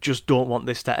you just don't want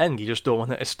this to end. You just don't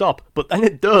want it to stop, but then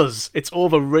it does. It's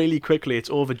over really quickly. It's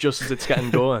over just as it's getting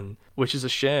going, which is a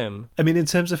shame. I mean, in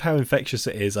terms of how infectious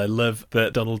it is, I love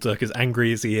that Donald Duck, as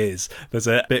angry as he is, there's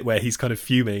a bit where he's kind of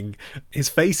fuming. His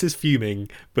face is fuming,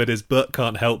 but his butt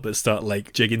can't help but start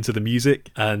jigging to the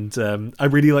music. And I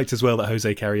really liked as well that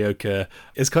Jose Carioca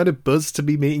is kind of buzzed to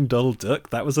be meeting Donald Duck.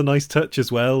 That was a nice touch as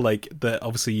well. That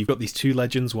obviously you've got these two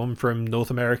legends, one from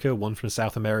North America, one from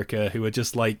South America, who are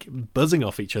just buzzing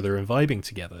off each other and vibing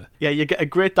together. Yeah, you get a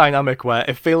great dynamic where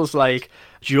it feels like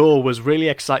Joe was really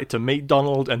excited to meet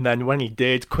Donald, and then when he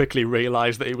did, quickly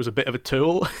realised that he was a bit of a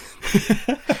tool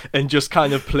and just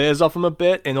kind of plays off him a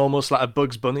bit in almost like a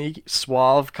Bugs Bunny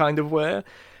suave kind of way.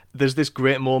 There's this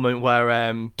great moment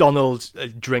where Donald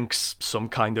drinks some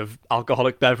kind of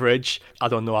alcoholic beverage. I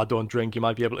don't know, I don't drink. You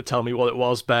might be able to tell me what it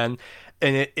was, Ben.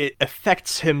 And it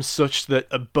affects him such that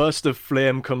a burst of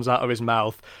flame comes out of his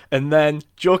mouth. And then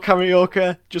Joe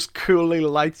Carioca just coolly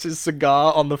lights his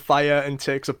cigar on the fire and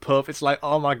takes a puff. It's like,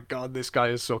 oh my god, this guy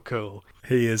is so cool.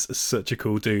 He is such a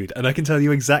cool dude. And I can tell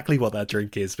you exactly what that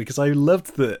drink is, because I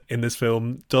loved that in this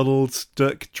film, Donald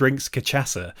Duck drinks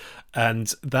cachaça,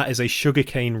 and that is a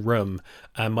sugarcane rum.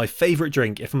 And my favourite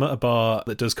drink, if I'm at a bar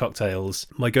that does cocktails,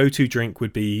 my go-to drink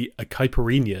would be a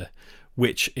caipirinha,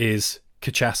 which is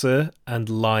cachaça and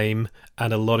lime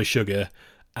and a lot of sugar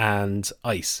and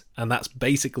ice, and that's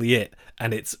basically it.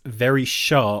 And it's very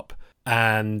sharp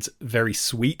and very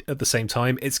sweet at the same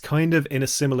time. It's kind of in a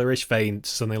similar-ish vein to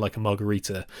something like a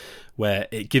margarita, where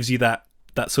it gives you that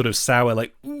sort of sour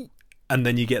ooh, and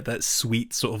then you get that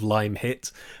sweet sort of lime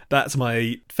hit. That's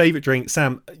my favourite drink.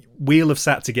 Sam, we'll have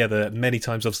sat together many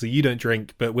times. Obviously, you don't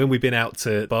drink, but when we've been out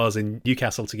to bars in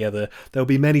Newcastle together, there'll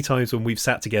be many times when we've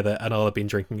sat together and I'll have been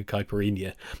drinking a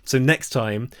caipirinha. So next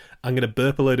time, I'm going to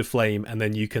burp a load of flame and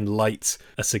then you can light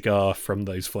a cigar from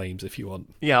those flames if you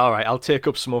want. Yeah, all right. I'll take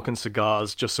up smoking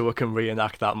cigars just so I can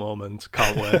reenact that moment.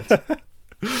 Can't wait.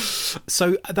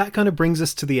 So that kind of brings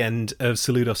us to the end of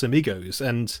Saludos Amigos.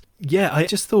 And yeah, I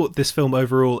just thought this film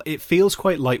overall, it feels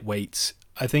quite lightweight.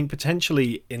 I think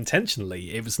potentially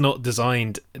intentionally, it was not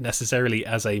designed necessarily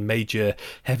as a major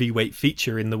heavyweight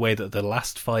feature in the way that the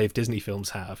last 5 Disney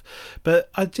films have. But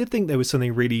I did think there was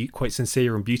something really quite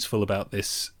sincere and beautiful about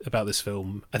this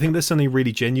film. I think there's something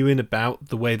really genuine about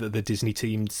the way that the Disney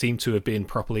team seemed to have been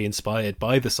properly inspired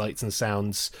by the sights and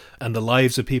sounds and the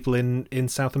lives of people in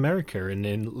South America and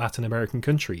in Latin American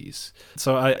countries.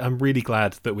 So I'm really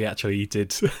glad that we actually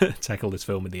did tackle this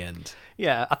film in the end.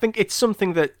 Yeah, I think it's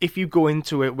something that if you go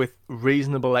into it with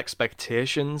reasonable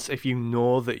expectations, if you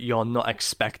know that you're not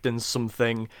expecting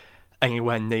something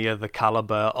anywhere near the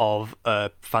caliber of a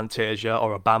Fantasia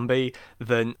or a Bambi,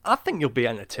 then I think you'll be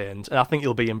entertained, and I think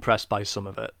you'll be impressed by some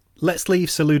of it. Let's leave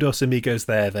Saludos Amigos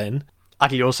there then.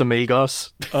 Adios,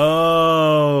 amigos.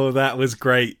 Oh, that was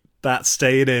great. That's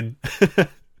staying in.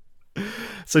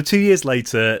 So 2 years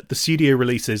later, the studio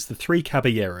releases The Three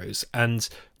Caballeros, and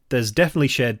there's definitely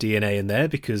shared DNA in there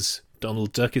because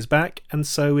Donald Duck is back, and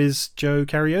so is Joe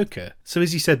Carioca. So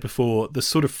as you said before, the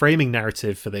sort of framing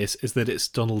narrative for this is that it's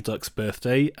Donald Duck's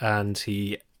birthday, and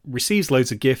he receives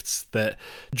loads of gifts that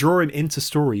draw him into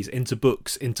stories, into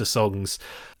books, into songs.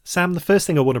 Sam, the first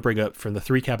thing I want to bring up from The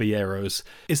Three Caballeros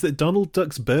is that Donald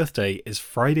Duck's birthday is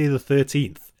Friday the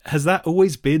 13th. Has that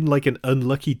always been like an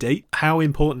unlucky date? How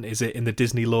important is it in the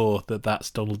Disney lore that that's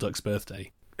Donald Duck's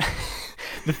birthday?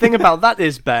 The thing about that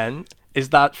is, Ben, is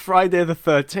that Friday the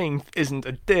 13th isn't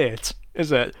a date,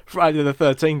 is it? Friday the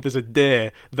 13th is a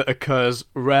day that occurs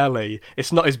rarely.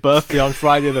 It's not his birthday on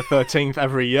Friday the 13th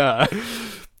every year.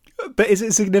 But is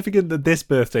it significant that this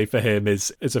birthday for him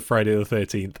is a Friday the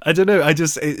 13th? I don't know,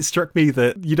 it struck me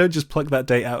that you don't just pluck that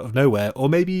date out of nowhere, or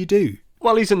maybe you do.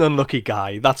 Well, he's an unlucky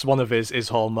guy. That's one of his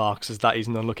hallmarks, is that he's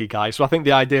an unlucky guy. So I think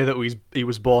the idea that he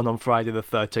was born on Friday the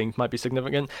 13th might be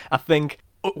significant. I think,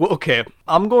 okay,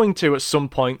 I'm going to at some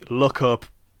point look up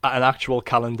at an actual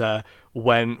calendar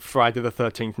when Friday the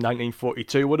 13th,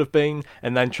 1942 would have been,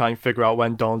 and then try and figure out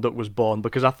when Donald Duck was born,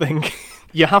 because I think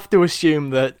you have to assume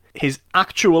that his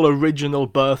actual original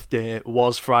birthday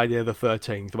was Friday the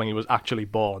 13th, when he was actually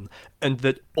born, and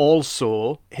that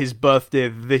also his birthday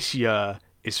this year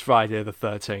is Friday the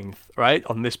 13th, right?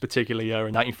 On this particular year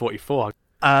in 1944.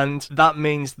 And that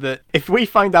means that if we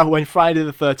find out when Friday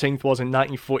the 13th was in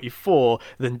 1944,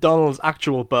 then Donald's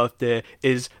actual birthday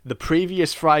is the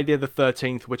previous Friday the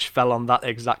 13th, which fell on that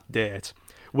exact date,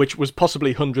 which was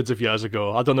possibly hundreds of years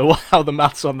ago. I don't know how the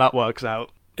maths on that works out.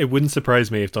 It wouldn't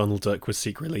surprise me if Donald Duck was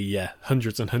secretly,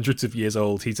 hundreds and hundreds of years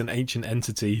old. He's an ancient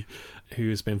entity who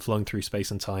has been flung through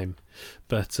space and time.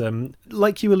 But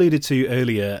like you alluded to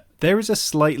earlier, there is a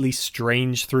slightly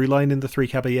strange through line in The Three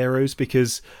Caballeros,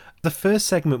 because the first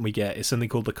segment we get is something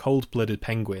called The Cold-Blooded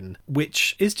Penguin,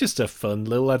 which is just a fun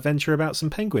little adventure about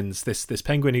some penguins. This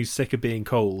penguin who's sick of being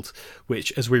cold,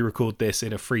 which, as we record this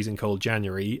in a freezing cold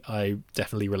January, I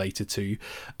definitely related to.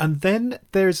 And then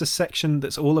there's a section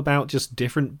that's all about just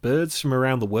different birds from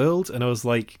around the world, and I was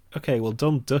like, okay, well,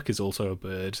 Donald Duck is also a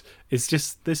bird. Is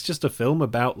this just a film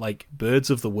about, like, birds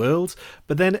of the world?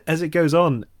 But then, as it goes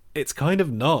on, it's kind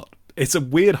of not. It's a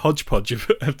weird hodgepodge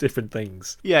of different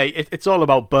things. Yeah, it's all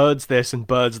about birds this and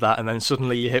birds that, and then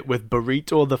suddenly you hit with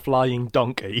Burrito the Flying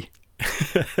Donkey.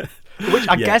 Which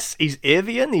I guess he's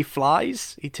avian, he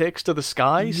flies, he takes to the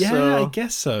skies. Yeah, so... I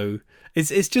guess so.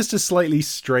 It's just a slightly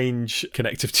strange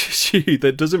connective tissue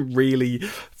that doesn't really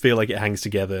feel like it hangs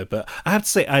together. But I have to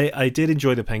say, I did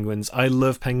enjoy the penguins. I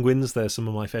love penguins. They're some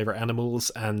of my favourite animals.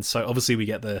 And so obviously we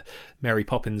get the Mary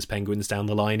Poppins penguins down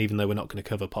the line, even though we're not going to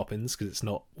cover Poppins because it's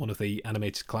not one of the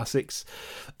animated classics.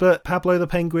 But Pablo the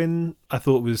penguin, I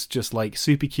thought was just like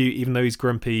super cute, even though he's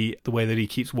grumpy. The way that he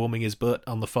keeps warming his butt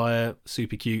on the fire,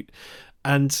 super cute.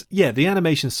 And yeah, the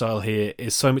animation style here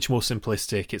is so much more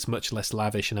simplistic. It's much less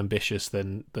lavish and ambitious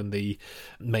than the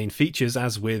main features,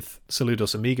 as with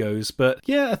Saludos Amigos. But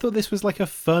yeah, I thought this was like a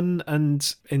fun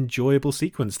and enjoyable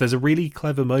sequence. There's a really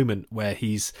clever moment where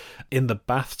he's in the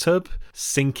bathtub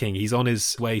sinking. He's on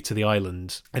his way to the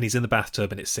island and he's in the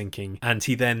bathtub and it's sinking. And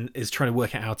he then is trying to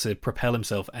work out how to propel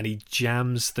himself, and he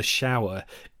jams the shower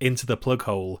into the plug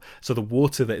hole. So the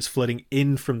water that is flooding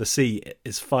in from the sea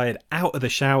is fired out of the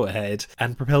shower head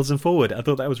and propels them forward. I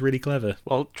thought that was really clever.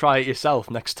 Well, try it yourself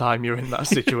next time you're in that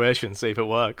situation, see if it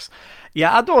works.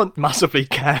 Yeah, I don't massively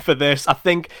care for this. I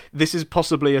think this is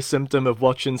possibly a symptom of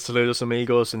watching Saludos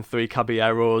Amigos and Three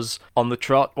Caballeros on the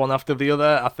trot, one after the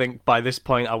other. I think by this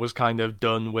point I was kind of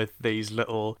done with these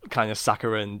little kind of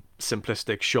saccharine,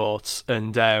 simplistic shorts.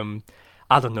 And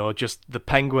I don't know, just the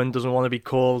penguin doesn't want to be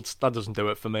called. That doesn't do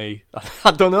it for me.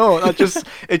 I don't know.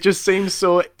 It just seems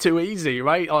so too easy,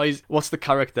 right? What's the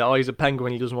character? Oh, he's a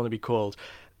penguin. He doesn't want to be called.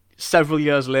 Several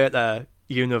years later,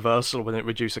 Universal would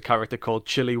introduce a character called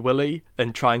Chilly Willy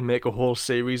and try and make a whole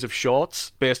series of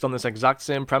shorts based on this exact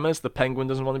same premise. The penguin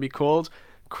doesn't want to be called.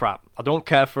 Crap. I don't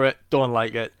care for it. Don't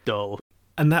like it. Dull.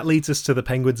 And that leads us to the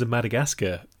penguins of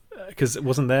Madagascar. Because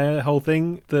wasn't their whole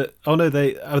thing that... Oh, no,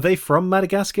 are they from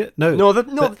Madagascar? No. No,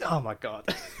 oh my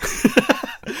God.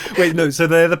 Wait, no, so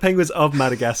they're the penguins of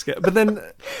Madagascar. But then,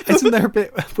 isn't there a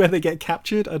bit where they get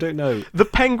captured? I don't know. The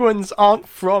penguins aren't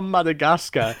from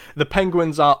Madagascar. The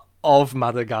penguins are of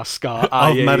Madagascar.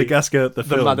 Of Madagascar, the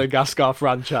film. The Madagascar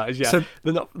franchise, yeah. So,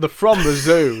 they're from the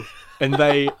zoo. And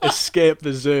they escape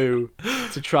the zoo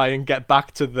to try and get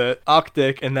back to the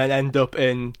Arctic and then end up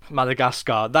in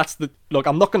Madagascar. Look,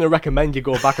 I'm not going to recommend you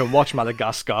go back and watch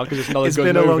Madagascar because it's not a good movie.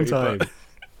 It's been a long time.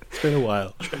 It's been a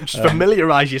while. Just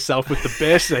familiarise yourself with the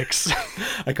basics.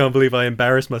 I can't believe I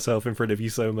embarrassed myself in front of you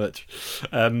so much.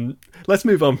 Let's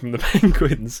move on from the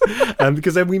penguins,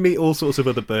 because then we meet all sorts of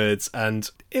other birds, and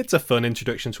it's a fun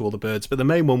introduction to all the birds, but the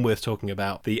main one worth talking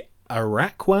about, the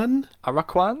Aracuan?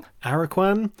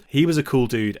 He was a cool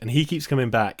dude, and he keeps coming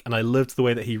back, and I loved the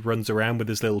way that he runs around with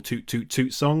his little toot toot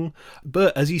toot song.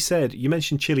 But as you said, you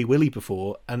mentioned Chilly Willy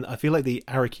before, and I feel like the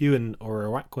Aracuan or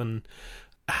Aracuan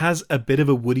has a bit of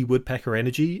a Woody Woodpecker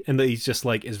energy in that he's just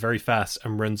like is very fast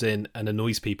and runs in and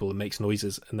annoys people and makes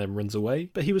noises and then runs away.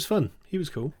 But he was fun. He was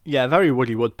cool. Yeah, very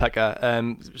Woody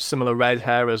Woodpecker. Similar red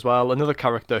hair as well. Another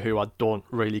character who I don't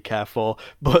really care for.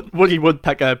 But Woody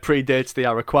Woodpecker predates the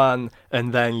Aracuan,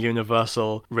 and then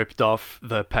Universal ripped off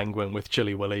the penguin with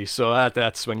Chilly Willy. So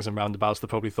that swings and roundabouts. They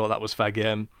probably thought that was fair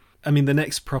game. I mean, the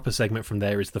next proper segment from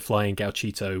there is the Flying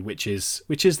Gauchito, which is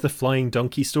the flying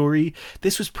donkey story.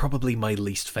 This was probably my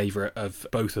least favourite of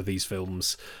both of these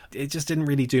films. It just didn't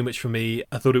really do much for me.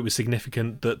 I thought it was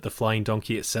significant that the flying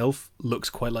donkey itself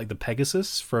looks quite like the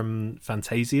Pegasus from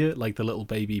Fantasia, like the little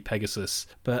baby Pegasus.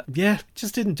 But yeah, it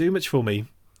just didn't do much for me.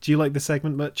 Do you like this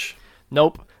segment much?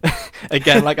 Nope.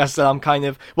 Again, like I said, I'm kind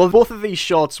of... Well, both of these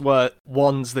shorts were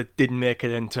ones that didn't make it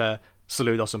into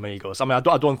Saludos Amigos. I mean,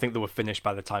 I don't think they were finished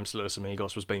by the time Saludos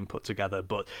Amigos was being put together,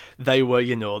 but they were,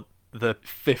 the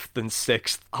 5th and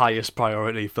 6th highest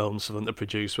priority films for them to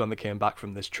produce when they came back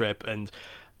from this trip. And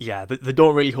yeah, they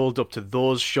don't really hold up to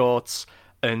those shorts,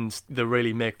 and they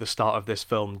really make the start of this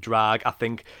film drag. I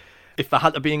think if they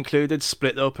had to be included,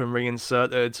 split up and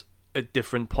reinserted at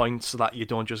different points so that you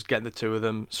don't just get the two of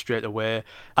them straight away.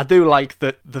 I do like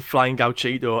that the Flying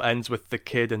Gauchito ends with the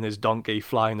kid and his donkey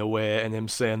flying away and him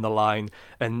saying the line,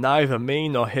 "And neither me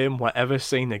nor him were ever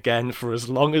seen again for as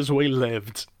long as we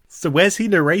lived." So where's he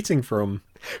narrating from?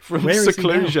 From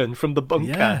seclusion, from the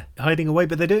bunker. Yeah, hiding away,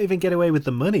 but they don't even get away with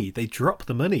the money. They drop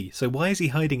the money. So why is he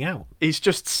hiding out? He's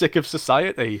just sick of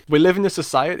society. We live in a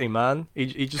society, man.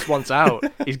 He just wants out.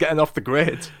 He's getting off the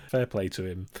grid. Fair play to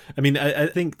him. I mean, I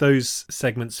think those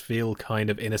segments feel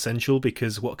kind of inessential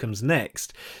because what comes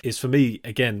next is, for me,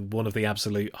 again, one of the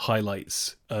absolute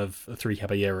highlights of the Three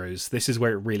Caballeros. This is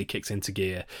where it really kicks into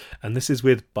gear. And this is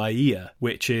with Bahia,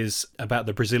 which is about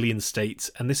the Brazilian state.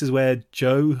 And this is where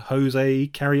Joe Jose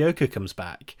Carioca comes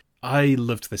back. I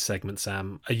loved this segment,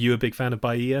 Sam. Are you a big fan of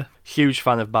Bahia? Huge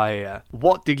fan of Bahia.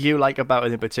 What did you like about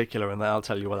it in particular? And then I'll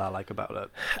tell you what I like about it.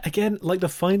 Again, like the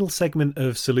final segment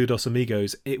of Saludos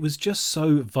Amigos, it was just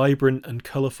so vibrant and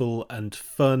colourful and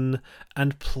fun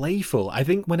and playful. I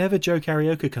think whenever Joe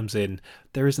Carioca comes in,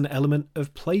 there is an element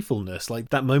of playfulness. Like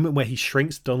that moment where he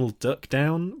shrinks Donald Duck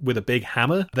down with a big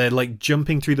hammer. They're like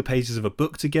jumping through the pages of a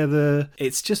book together.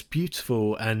 It's just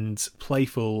beautiful and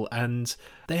playful, and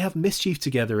they have mischief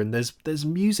together, and there's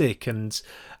music. And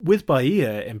with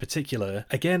Bahia in particular,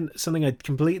 again, something I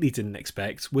completely didn't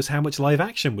expect was how much live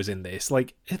action was in this.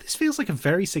 Like, this feels like a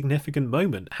very significant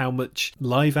moment, how much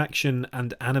live action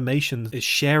and animation is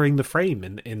sharing the frame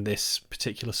in this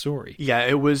particular story. Yeah,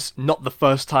 it was not the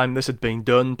first time this had been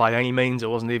done by any means. It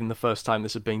wasn't even the first time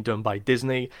this had been done by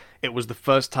Disney. It was the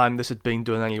first time this had been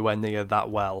done anywhere near that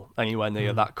well, anywhere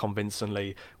near that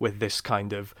convincingly, with this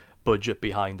kind of budget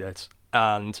behind it.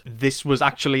 And this was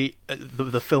actually,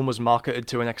 the film was marketed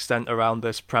to an extent around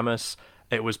this premise,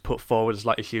 it was put forward as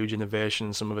like a huge innovation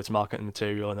in some of its marketing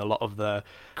material, and a lot of the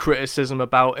criticism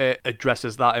about it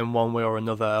addresses that in one way or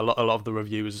another. A lot of the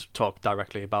reviews talk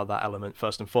directly about that element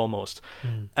first and foremost.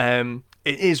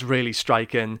 It is really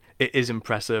striking. It is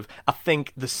impressive. I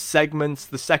think the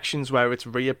sections where it's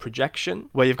rear projection,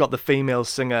 where you've got the female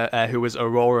singer who is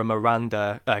Aurora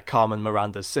Miranda, Carmen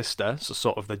Miranda's sister, so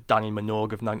sort of the Danny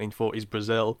Minogue of 1940s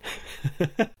Brazil,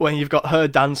 when you've got her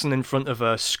dancing in front of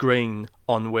a screen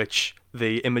on which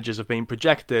the images have been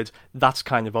projected, that's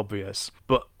kind of obvious.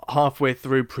 But halfway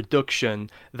through production,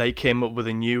 they came up with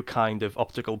a new kind of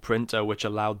optical printer which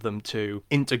allowed them to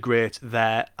integrate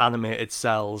their animated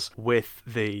cells with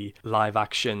the live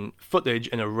action footage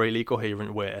in a really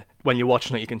coherent way. When you're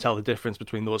watching it, you can tell the difference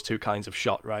between those two kinds of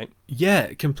shot, right?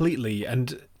 Yeah, completely.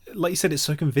 And like you said, it's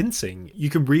so convincing. You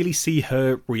can really see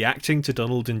her reacting to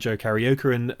Donald and Joe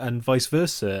Carioca and vice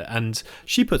versa. And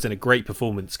she puts in a great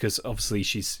performance because obviously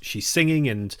she's singing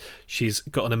and she's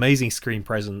got an amazing screen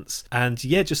presence. And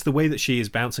yeah, just the way that she is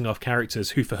bouncing off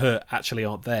characters who for her actually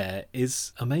aren't there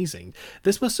is amazing.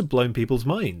 This must have blown people's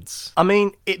minds. I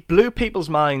mean, it blew people's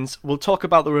minds. We'll talk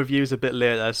about the reviews a bit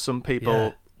later. Some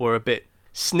people were a bit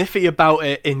sniffy about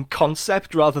it in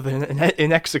concept rather than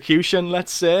in execution,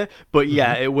 let's say. But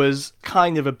yeah, it was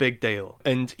kind of a big deal.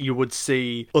 And you would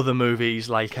see other movies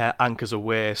like Anchors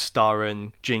Aweigh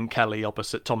starring Gene Kelly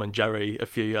opposite Tom and Jerry a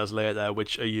few years later,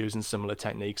 which are using similar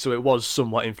techniques. So it was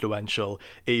somewhat influential,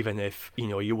 even if, you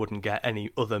know, you wouldn't get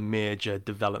any other major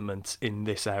development in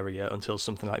this area until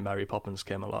something like Mary Poppins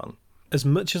came along. As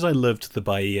much as I loved the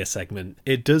Bahia segment,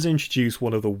 it does introduce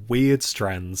one of the weird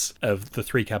strands of the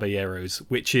Three Caballeros,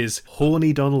 which is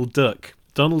horny Donald Duck.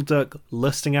 Donald Duck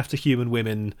lusting after human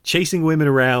women, chasing women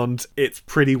around. It's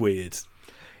pretty weird.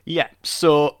 Yeah,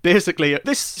 so basically,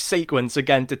 this sequence,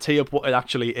 again, to tee up what it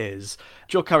actually is,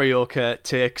 Joe Carioca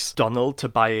takes Donald to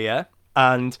Bahia,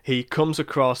 and he comes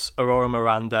across Aurora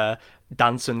Miranda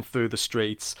dancing through the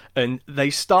streets, and they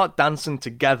start dancing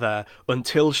together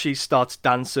until she starts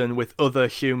dancing with other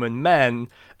human men,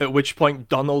 at which point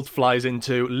Donald flies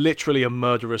into literally a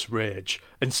murderous rage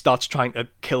and starts trying to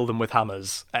kill them with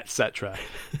hammers, etc.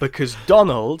 Because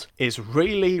Donald is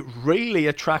really, really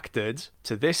attracted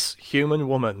to this human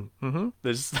woman.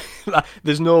 There's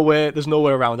no way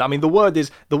around it. I mean, the word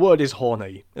is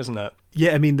horny, isn't it?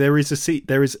 Yeah, I mean, there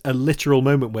is a literal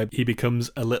moment where he becomes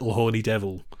a little horny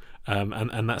devil.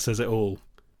 And that says it all.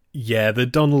 Yeah, the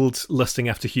Donald lusting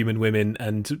after human women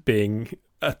and being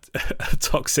a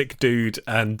toxic dude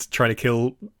and trying to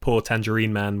kill poor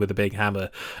Tangerine Man with a big hammer.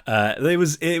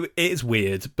 It's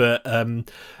weird, but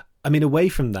I mean, away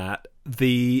from that,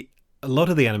 a lot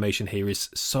of the animation here is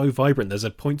so vibrant. There's a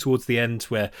point towards the end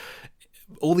where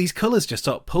all these colours just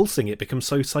start pulsing. It becomes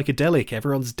so psychedelic.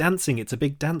 Everyone's dancing. It's a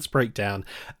big dance breakdown.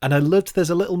 And I loved there's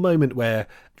a little moment where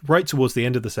right towards the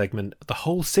end of the segment, the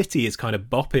whole city is kind of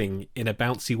bopping in a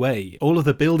bouncy way. All of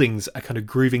the buildings are kind of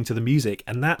grooving to the music.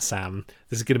 And that, Sam,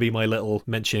 this is going to be my little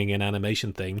mentioning an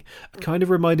animation thing, kind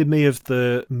of reminded me of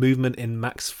the movement in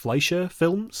Max Fleischer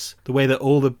films. The way that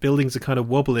all the buildings are kind of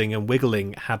wobbling and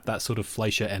wiggling had that sort of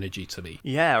Fleischer energy to me.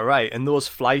 Yeah, right. And those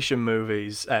Fleischer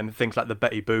movies, things like the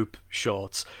Betty Boop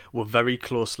shorts, were very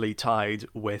closely tied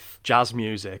with jazz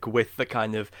music, with the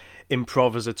kind of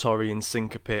improvisatory and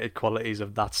syncopated qualities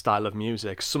of that style of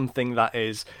music, something that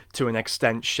is to an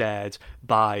extent shared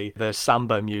by the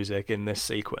samba music in this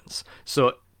sequence.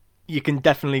 So you can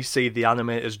definitely see the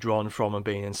animators drawn from and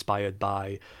being inspired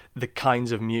by the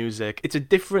kinds of music. It's a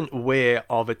different way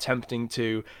of attempting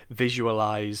to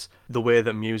visualize the way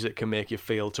that music can make you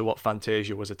feel to what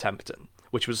Fantasia was attempting,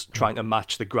 which was trying to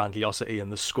match the grandiosity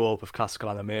and the scope of classical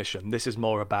animation. This is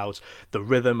more about the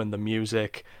rhythm and the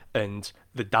music and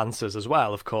the dancers as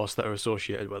well, of course, that are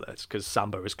associated with it, because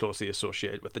samba is closely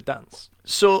associated with the dance.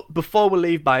 So before we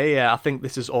leave Bahia, I think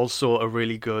this is also a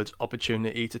really good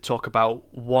opportunity to talk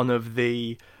about one of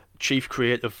the chief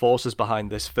creative forces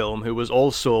behind this film, who was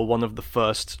also one of the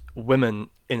first women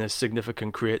in a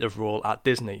significant creative role at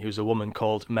Disney, who's a woman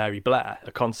called Mary Blair,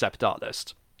 a concept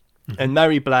artist. And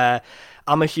Mary Blair,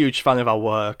 I'm a huge fan of her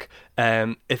work.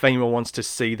 If anyone wants to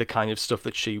see the kind of stuff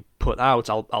that she put out,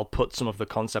 I'll put some of the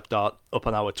concept art up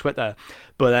on our Twitter.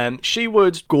 But she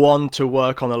would go on to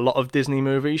work on a lot of Disney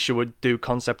movies. She would do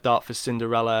concept art for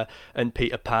Cinderella and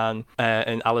Peter Pan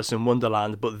and Alice in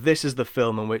Wonderland. But this is the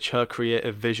film in which her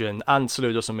creative vision, and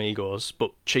Saludos Amigos,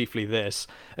 but chiefly this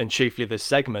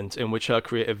segment, in which her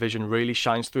creative vision really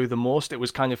shines through the most. It was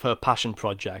kind of her passion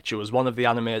project. She was one of the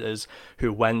animators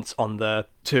who went on the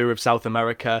tour of South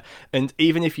America. And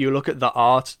even if you look at the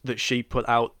art that she put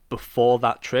out before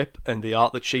that trip and the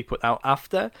art that she put out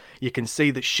after, you can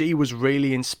see that she was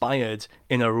really inspired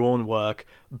in her own work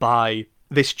by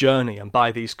this journey and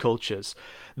by these cultures.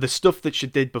 The stuff that she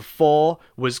did before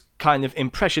was kind of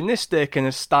impressionistic in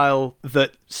a style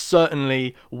that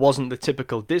certainly wasn't the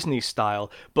typical Disney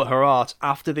style, but her art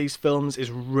after these films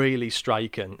is really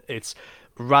striking. It's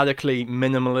radically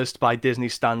minimalist by Disney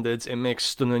standards. It makes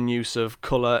stunning use of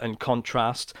colour and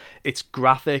contrast. It's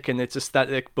graphic and it's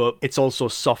aesthetic, but it's also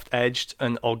soft-edged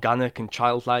and organic and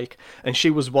childlike. And she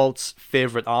was Walt's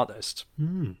favourite artist.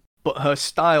 But her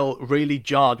style really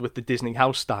jarred with the Disney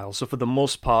house style, so for the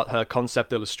most part her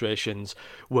concept illustrations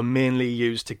were mainly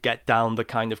used to get down the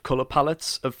kind of colour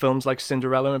palettes of films like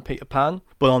Cinderella and Peter Pan.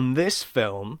 But on this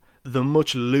film, the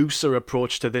much looser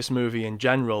approach to this movie in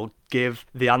general give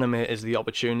the animators the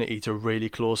opportunity to really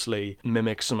closely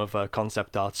mimic some of her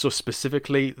concept art. So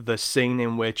specifically the scene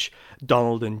in which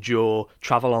Donald and Joe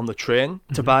travel on the train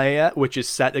to Bahia, which is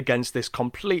set against this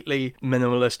completely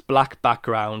minimalist black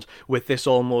background with this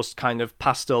almost kind of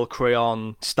pastel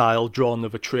crayon style drawn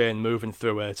of a train moving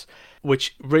through it,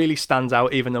 which really stands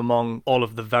out even among all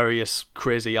of the various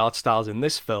crazy art styles in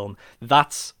this film.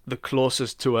 That's the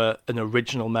closest to an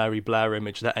original Mary Blair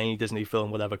image that any Disney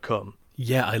film would ever come.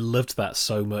 Yeah, I loved that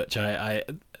so much. I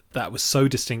that was so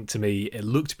distinct to me. It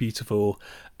looked beautiful,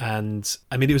 and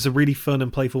I mean, it was a really fun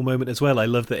and playful moment as well. I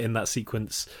love that in that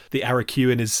sequence, the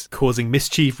Aracuan is causing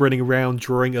mischief, running around,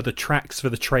 drawing other tracks for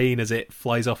the train as it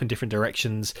flies off in different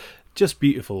directions. Just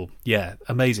beautiful. Yeah,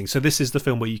 amazing. So this is the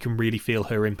film where you can really feel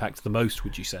her impact the most,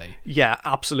 would you say? Yeah,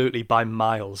 absolutely, by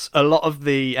miles. A lot of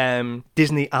the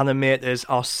Disney animators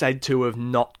are said to have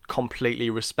not completely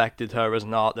respected her as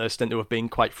an artist and to have been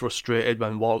quite frustrated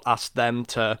when Walt asked them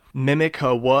to mimic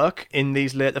her work in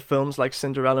these later films like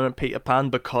Cinderella and Peter Pan,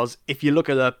 because if you look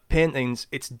at her paintings,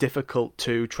 it's difficult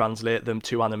to translate them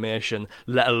to animation,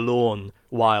 let alone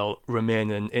while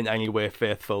remaining in any way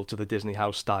faithful to the Disney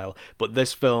house style. But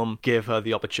this film gave her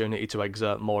the opportunity to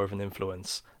exert more of an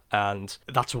influence. And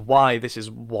that's why this is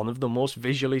one of the most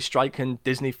visually striking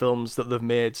Disney films that they've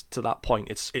made to that point.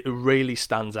 It really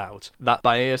stands out. That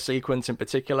Bahia sequence in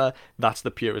particular, that's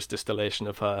the purest distillation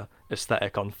of her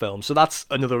aesthetic on film. So that's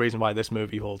another reason why this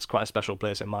movie holds quite a special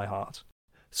place in my heart.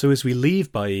 So as we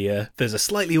leave Bahia, there's a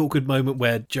slightly awkward moment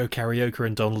where Joe Carioca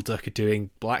and Donald Duck are doing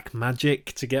black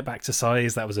magic to get back to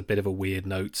size. That was a bit of a weird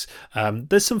note.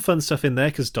 There's some fun stuff in there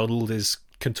because Donald is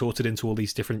contorted into all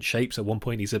these different shapes. At one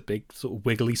point he's a big sort of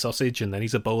wiggly sausage and then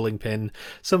he's a bowling pin.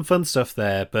 Some fun stuff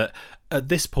there, but at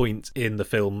this point in the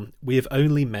film we have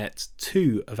only met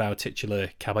two of our titular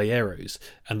caballeros,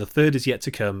 and the third is yet to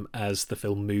come as the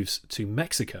film moves to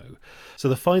Mexico. So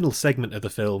the final segment of the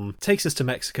film takes us to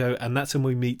Mexico, and that's when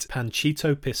we meet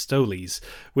Panchito Pistoles,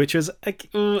 which was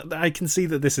I can see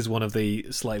that this is one of the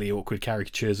slightly awkward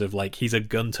caricatures of like he's a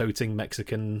gun-toting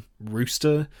Mexican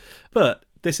rooster, but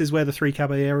this is where the three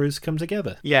caballeros come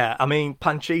together. Yeah, I mean,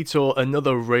 Panchito,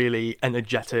 another really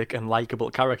energetic and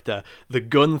likeable character. The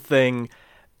gun thing,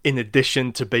 in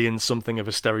addition to being something of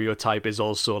a stereotype, is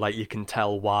also like you can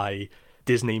tell why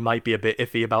Disney might be a bit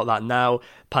iffy about that now.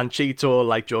 Panchito,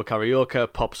 like Joe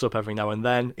Carioca, pops up every now and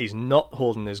then. He's not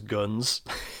holding his guns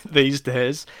these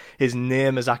days. His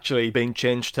name has actually been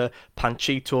changed to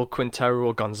Panchito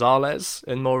Quintero Gonzalez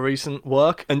in more recent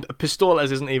work. And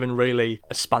pistoles isn't even really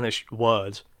a Spanish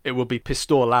word. It would be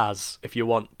pistolas if you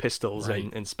want pistols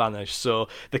in Spanish. So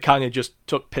they kind of just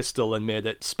took pistol and made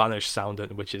it Spanish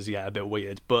sounding, which is, yeah, a bit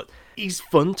weird. But he's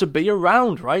fun to be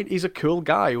around, right? He's a cool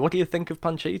guy. What do you think of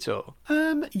Panchito?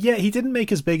 Yeah, he didn't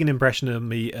make as big an impression on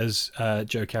me as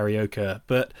Joe Carioca.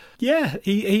 But yeah,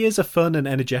 he is a fun and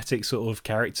energetic sort of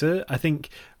character. I think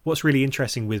what's really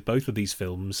interesting with both of these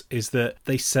films is that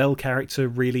they sell character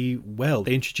really well.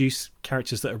 They introduce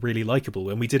characters that are really likable.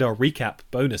 When we did our recap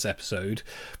bonus episode,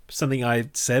 something I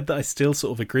said that I still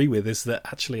sort of agree with is that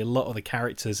actually a lot of the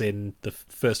characters in the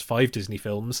first 5 Disney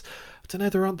films, I don't know,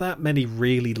 there aren't that many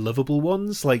really lovable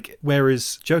ones. Like,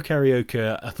 whereas Joe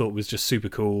Carioca I thought was just super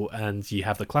cool, and you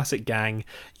have the classic gang.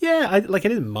 Yeah, I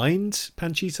didn't mind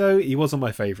Panchito. He wasn't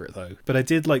my favourite though. But I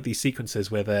did like these sequences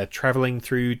where they're travelling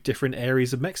through different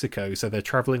areas of Mexico. So they're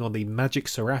travelling on the Magic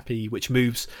Serape, which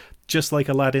moves just like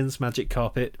Aladdin's magic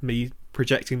carpet, me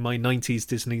projecting my 90s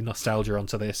Disney nostalgia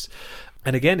onto this.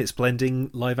 And again, it's blending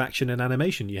live action and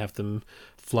animation. You have them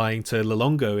flying to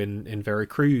Lolongo in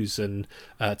Veracruz and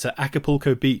to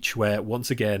Acapulco Beach, where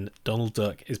once again Donald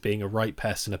Duck is being a right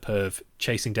pest and a perv,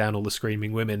 chasing down all the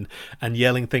screaming women and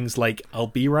yelling things like, "I'll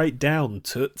be right down,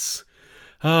 toots."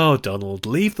 Oh, Donald,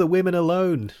 leave the women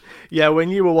alone. Yeah, when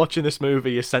you were watching this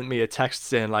movie, you sent me a text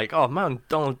saying like, "Oh man,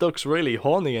 Donald Duck's really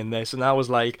horny in this," and I was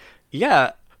like,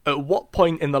 yeah, at what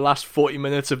point in the last 40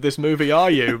 minutes of this movie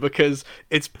are you? Because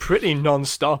it's pretty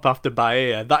non-stop after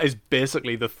Bahia. That is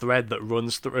basically the thread that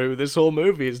runs through this whole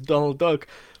movie, is Donald Duck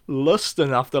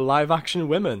lusting after live-action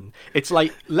women. It's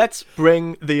like, let's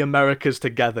bring the Americas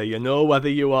together, you know? Whether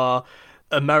you are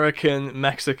American,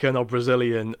 Mexican, or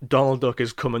Brazilian, Donald Duck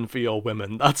is coming for your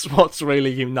women. That's what's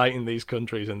really uniting these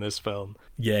countries in this film.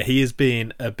 Yeah, he is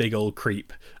being a big old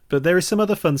creep. But there is some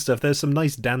other fun stuff. There's some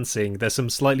nice dancing. There's some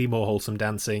slightly more wholesome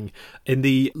dancing. In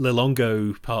the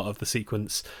Lilongo part of the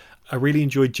sequence, I really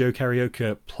enjoyed Joe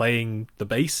Carioca playing the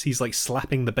bass. He's like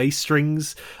slapping the bass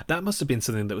strings. That must have been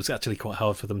something that was actually quite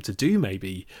hard for them to do,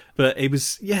 maybe. But it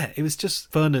was just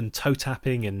fun and toe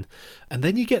tapping. And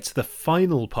then you get to the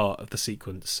final part of the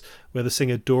sequence where the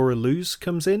singer Dora Luz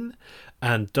comes in.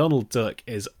 And Donald Duck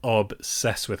is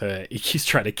obsessed with her. He keeps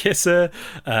trying to kiss her.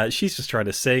 She's just trying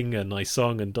to sing a nice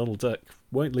song, and Donald Duck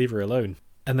won't leave her alone.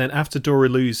 And then after Dora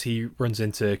Luz, he runs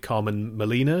into Carmen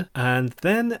Molina. And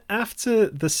then after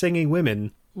the singing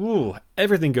women,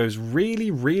 everything goes really,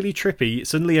 really trippy.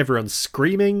 Suddenly everyone's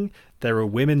screaming. There are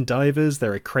women divers.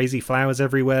 There are crazy flowers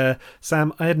everywhere.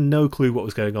 Sam, I had no clue what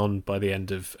was going on by the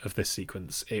end of this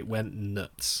sequence. It went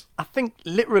nuts. I think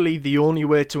literally the only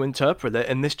way to interpret it,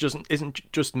 and this just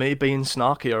isn't just me being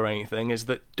snarky or anything, is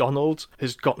that Donald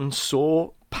has gotten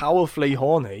so powerfully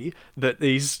horny that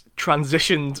he's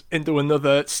transitioned into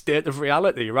another state of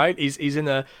reality, right? He's in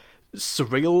a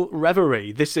surreal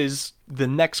reverie. This is the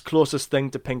next closest thing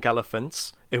to Pink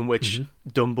Elephants, in which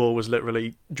Dumbo was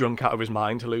literally drunk out of his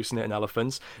mind, hallucinating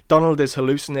elephants. Donald is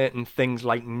hallucinating things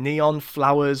like neon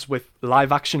flowers with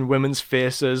live-action women's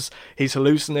faces. He's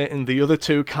hallucinating the other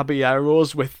two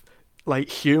caballeros with like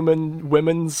human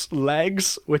women's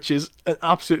legs, which is an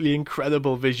absolutely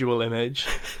incredible visual image.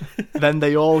 Then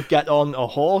they all get on a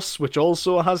horse, which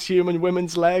also has human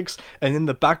women's legs, and in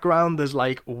the background there's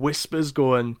like whispers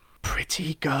going,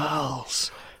 "Pretty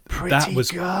girls, pretty that was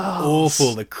girls."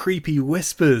 Awful. The creepy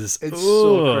whispers. It's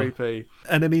so creepy.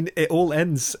 And I mean, it all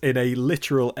ends in a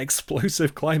literal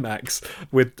explosive climax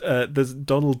with there's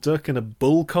Donald Duck in a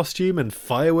bull costume and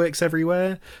fireworks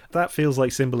everywhere. That feels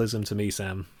like symbolism to me,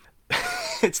 Sam.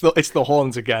 It's the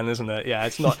horns again, isn't it? Yeah,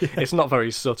 it's not it's not very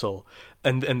subtle.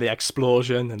 And the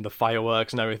explosion and the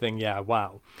fireworks and everything, yeah,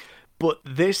 wow. But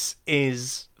this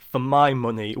is, for my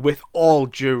money, with all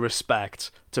due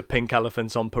respect to Pink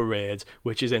Elephants on Parade,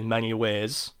 which is in many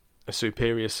ways a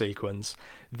superior sequence,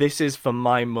 this is, for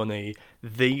my money,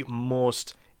 the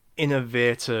most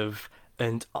innovative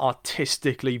and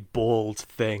artistically bold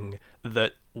thing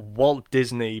that Walt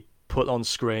Disney put on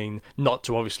screen. Not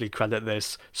to obviously credit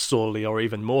this solely or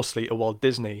even mostly to Walt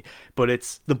Disney, but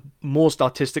it's the most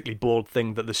artistically bold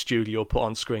thing that the studio put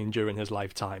on screen during his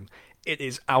lifetime. It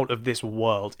is out of this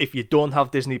world. If you don't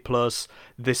have Disney Plus,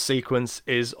 this sequence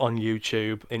is on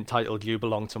YouTube, entitled "You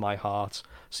Belong to My Heart,"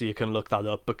 so you can look that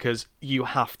up, because you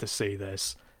have to see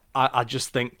this. I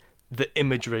just think the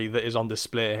imagery that is on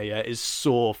display here is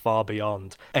so far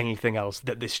beyond anything else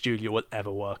that this studio would ever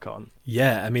work on.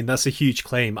 Yeah, I mean, that's a huge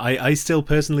claim. I still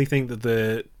personally think that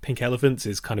the Pink Elephants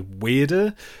is kind of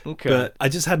weirder, Okay. but I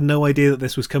just had no idea that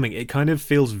this was coming. It kind of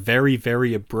feels very,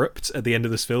 very abrupt at the end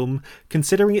of this film,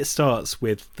 considering it starts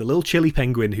with the little chilly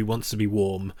penguin who wants to be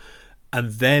warm, and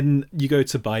then you go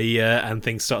to Bahia and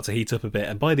things start to heat up a bit,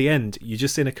 and by the end you're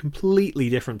just in a completely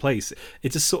different place.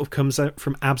 It just sort of comes out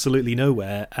from absolutely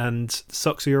nowhere and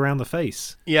sucks you around the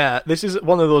face. Yeah, this is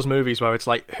one of those movies where it's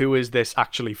like, who is this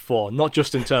actually for? Not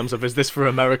just in terms of, is this for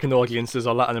American audiences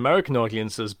or Latin American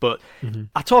audiences, but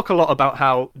I talk a lot about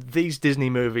how these Disney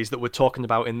movies that we're talking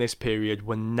about in this period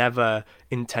were never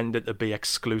intended to be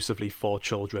exclusively for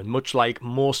children. Much like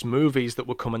most movies that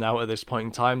were coming out at this point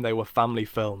in time, they were family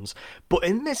films. But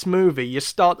in this movie, you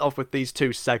start off with these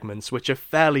two segments, which are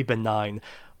fairly benign,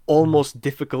 almost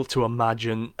difficult to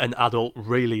imagine an adult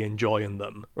really enjoying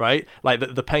them, right? Like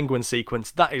the penguin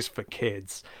sequence, that is for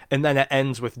kids. And then it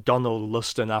ends with Donald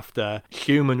lusting after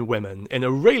human women in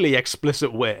a really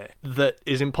explicit way that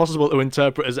is impossible to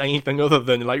interpret as anything other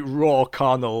than like raw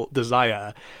carnal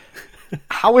desire.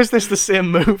 How is this the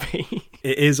same movie?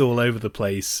 It is all over the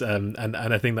place, and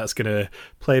I think that's going to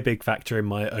play a big factor in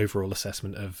my overall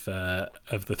assessment of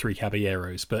the Three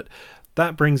Caballeros. But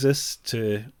that brings us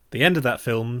to the end of that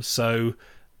film, so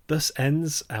thus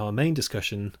ends our main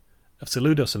discussion of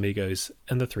Saludos Amigos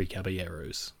and the Three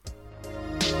Caballeros.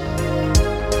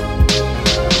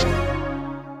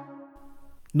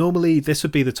 Normally, this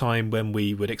would be the time when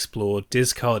we would explore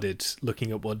Discarded,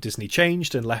 looking at what Disney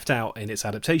changed and left out in its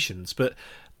adaptations, but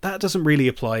that doesn't really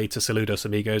apply to Saludos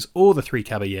Amigos or the Three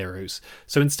Caballeros,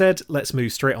 so instead, let's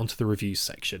move straight on to the reviews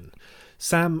section.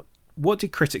 Sam, what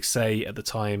did critics say at the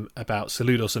time about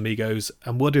Saludos Amigos,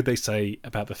 and what did they say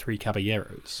about the Three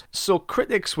Caballeros? So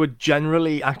critics were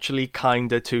generally actually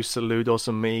kinder to Saludos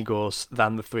Amigos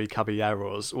than the Three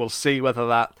Caballeros. We'll see whether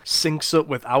that syncs up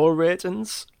with our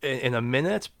ratings in a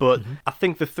minute, but I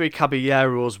think the Three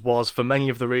Caballeros was, for many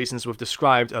of the reasons we've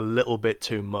described, a little bit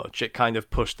too much. It kind of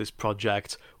pushed this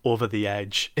project over the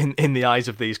edge in the eyes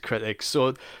of these critics.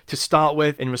 So to start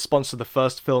with, in response to the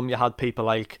first film, you had people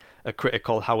like a critic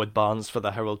called Howard Barnes for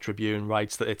the Herald Tribune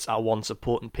writes that it's at once a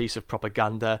potent piece of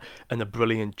propaganda and a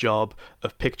brilliant job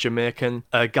of picture making.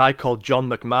 A guy called John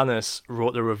McManus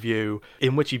wrote a review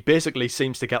in which he basically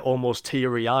seems to get almost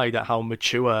teary-eyed at how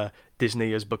mature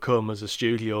Disney has become as a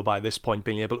studio by this point,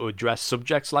 being able to address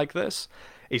subjects like this.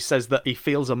 He says that he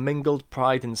feels a mingled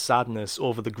pride and sadness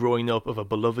over the growing up of a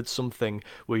beloved something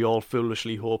we all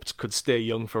foolishly hoped could stay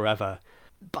young forever.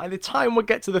 By the time we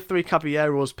get to the Three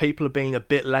Caballeros, people are being a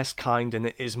bit less kind, and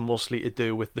it is mostly to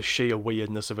do with the sheer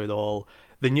weirdness of it all.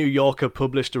 The New Yorker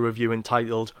published a review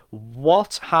entitled,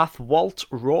 "What Hath Walt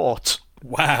Wrought?"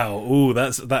 Wow, ooh,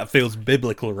 that feels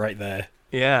biblical right there.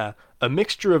 Yeah. A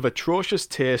mixture of atrocious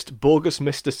taste, bogus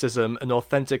mysticism, and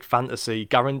authentic fantasy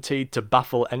guaranteed to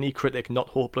baffle any critic not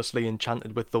hopelessly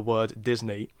enchanted with the word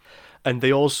Disney. And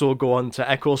they also go on to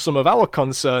echo some of our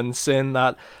concerns, saying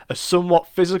that a somewhat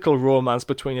physical romance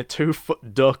between a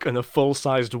 2-foot duck and a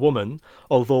full-sized woman,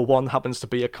 although one happens to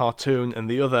be a cartoon and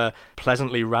the other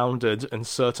pleasantly rounded and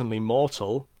certainly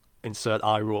mortal, insert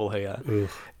eye roll here,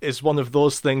 is one of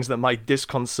those things that might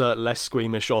disconcert less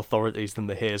squeamish authorities than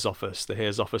the Hays Office. The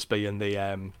Hays Office being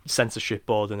the censorship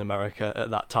board in America at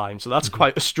that time. So that's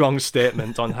quite a strong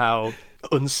statement on how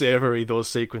unsavoury those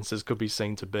sequences could be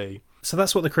seen to be. So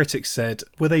that's what the critics said.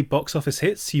 Were they box office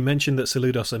hits? You mentioned that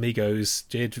Saludos Amigos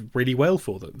did really well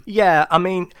for them. Yeah, I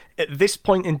mean, at this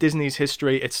point in Disney's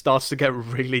history, it starts to get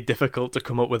really difficult to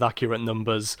come up with accurate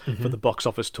numbers for the box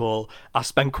office toll. I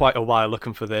spent quite a while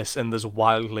looking for this, and there's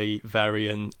wildly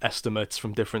varying estimates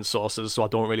from different sources, so I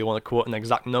don't really want to quote an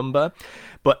exact number.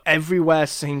 But everywhere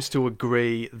seems to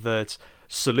agree that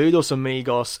Saludos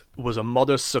Amigos was a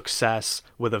modest success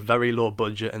with a very low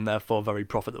budget and therefore very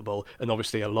profitable, and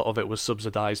obviously a lot of it was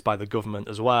subsidized by the government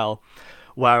as well.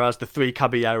 Whereas the Three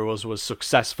Caballeros was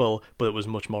successful, but it was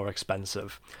much more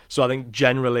expensive. So I think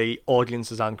generally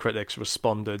audiences and critics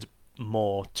responded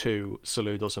more to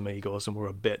Saludos Amigos and were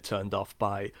a bit turned off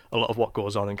by a lot of what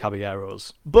goes on in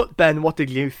Caballeros. But Ben, what did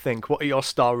you think? What are your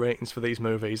star ratings for these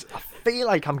movies? I feel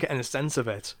like I'm getting a sense of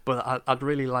it, but I'd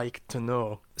really like to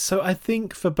know. So I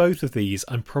think for both of these,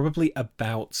 I'm probably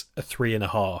about a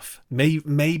 3.5,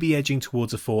 maybe edging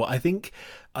towards a 4. I think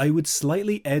I would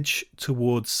slightly edge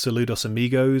towards Saludos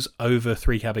Amigos over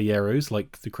Three Caballeros,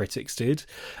 like the critics did,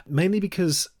 mainly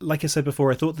because, like I said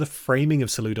before, I thought the framing of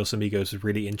Saludos Amigos was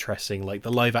really interesting. Like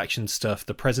the live action stuff,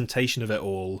 the presentation of it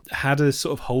all had a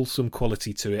sort of wholesome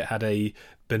quality to it, had a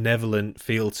benevolent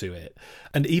feel to it.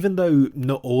 And even though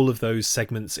not all of those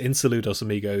segments in Saludos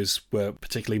Amigos were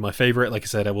particularly my favourite, like I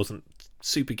said, I wasn't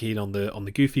super keen on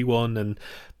the Goofy one and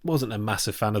wasn't a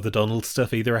massive fan of the Donald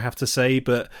stuff either, I have to say,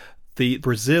 but the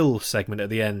Brazil segment at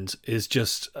the end is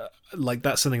just like,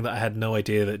 that's something that I had no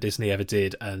idea that Disney ever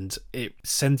did, and it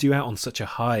sends you out on such a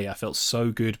high. I felt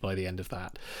so good by the end of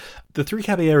that. The Three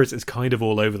Caballeros is kind of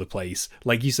all over the place.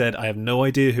 Like you said, I have no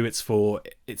idea who it's for.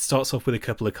 It starts off with a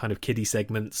couple of kind of kiddie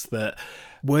segments that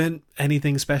weren't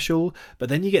anything special, but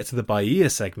then you get to the Bahia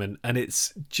segment and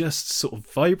it's just sort of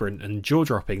vibrant and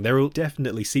jaw-dropping. There are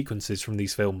definitely sequences from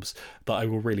these films that I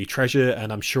will really treasure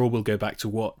and I'm sure we'll go back to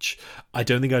watch. I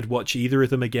don't think I'd watch either of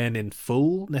them again in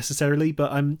full necessarily,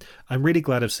 but I'm really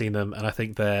glad I've seen them, and I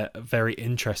think they're a very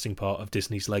interesting part of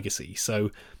Disney's legacy.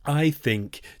 So I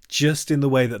think just in the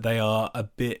way that they are a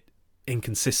bit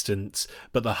inconsistent,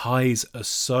 but the highs are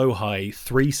so high.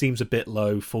 3 seems a bit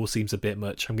low, 4 seems a bit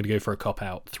much. I'm going to go for a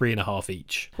cop-out, 3.5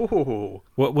 each. Ooh.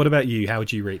 What about you? How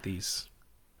would you rate these?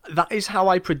 That is how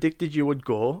I predicted you would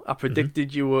go. I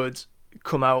predicted you would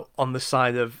come out on the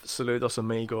side of Saludos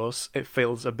Amigos. It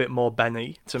feels a bit more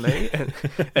Benny to me, and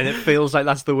it feels like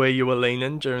that's the way you were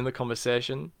leaning during the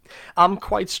conversation. I'm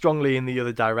quite strongly in the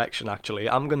other direction, actually.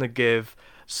 I'm going to give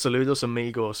Saludos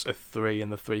Amigos a 3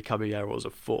 and the Three Caballeros a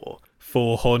 4.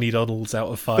 4 horny Donalds out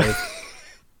of 5.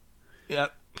 Yeah.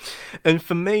 And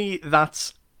for me,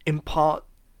 that's in part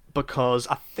because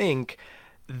I think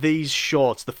these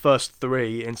shorts, the first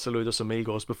 3 in Saludos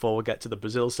Amigos before we get to the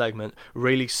Brazil segment,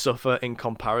 really suffer in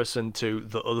comparison to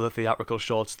the other theatrical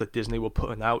shorts that Disney were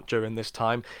putting out during this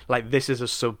time. Like, this is a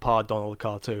subpar Donald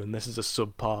cartoon. This is a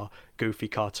subpar Goofy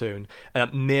cartoon.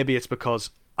 And maybe it's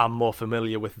because I'm more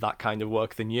familiar with that kind of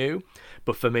work than you.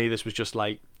 But for me, this was just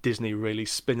like Disney really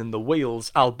spinning the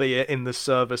wheels, albeit in the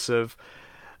service of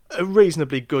a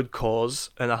reasonably good cause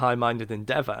and a high-minded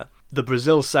endeavour. The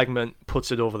Brazil segment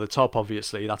puts it over the top,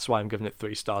 obviously. That's why I'm giving it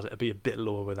 3 stars. It'd be a bit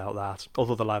lower without that,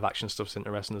 although the live-action stuff's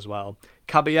interesting as well.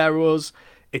 Caballeros,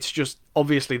 it's just,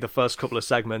 obviously the first couple of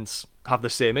segments have the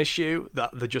same issue, that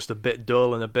they're just a bit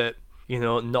dull and a bit,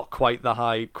 not quite the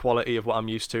high quality of what I'm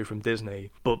used to from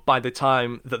Disney. But by the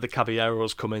time that the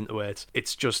Caballeros come into it,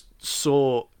 it's just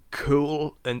so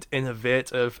cool and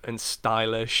innovative and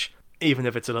stylish, even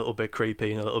if it's a little bit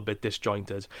creepy and a little bit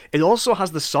disjointed. It also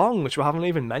has the song, which we haven't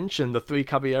even mentioned, the Three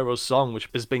Caballeros song, which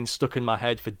has been stuck in my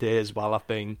head for days while I've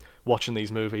been watching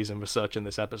these movies and researching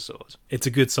this episode. It's a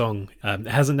good song. It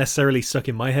hasn't necessarily stuck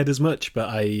in my head as much, but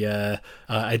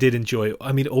I did enjoy,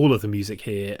 all of the music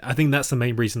here. I think that's the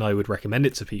main reason I would recommend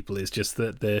it to people, is just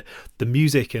that the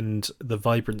music and the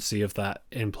vibrancy of that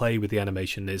in play with the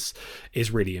animation is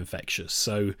really infectious.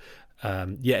 So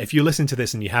if you listen to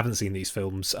this and you haven't seen these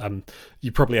films,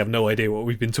 you probably have no idea what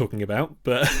we've been talking about,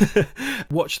 but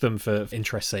watch them for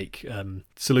interest's sake.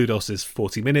 Saludos is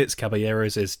 40 minutes,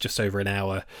 Caballeros is just over an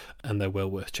hour, and they're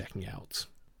well worth checking out.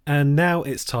 And now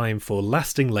it's time for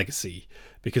Lasting Legacy,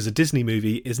 because a Disney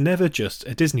movie is never just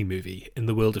a Disney movie. In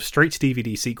the world of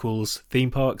straight-to-DVD sequels, theme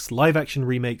parks, live-action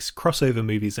remakes, crossover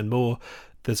movies and more,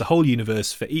 there's a whole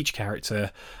universe for each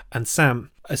character. And Sam,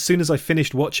 as soon as I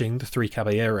finished watching The Three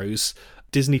Caballeros,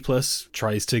 Disney Plus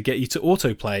tries to get you to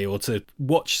autoplay or to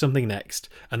watch something next.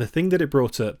 And the thing that it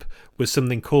brought up was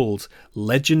something called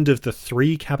Legend of the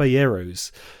Three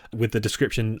Caballeros, with the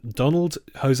description: Donald,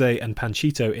 Jose and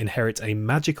Panchito inherit a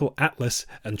magical atlas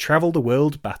and travel the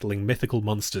world battling mythical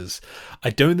monsters. I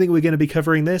don't think we're going to be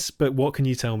covering this, but what can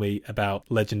you tell me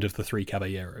about Legend of the Three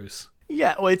Caballeros?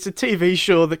 Yeah, well, it's a TV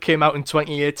show that came out in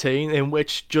 2018 in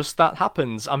which just that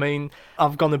happens. I mean,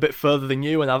 I've gone a bit further than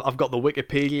you, and I've got the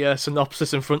Wikipedia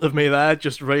synopsis in front of me there,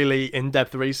 just really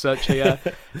in-depth research here.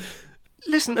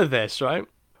 Listen to this, right?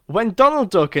 When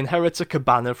Donald Duck inherits a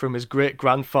cabana from his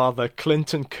great-grandfather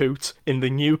Clinton Coote in the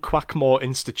New Quackmore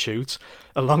Institute,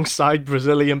 alongside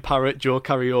Brazilian parrot Joe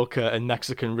Carioca and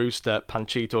Mexican rooster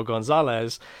Panchito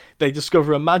Gonzalez, they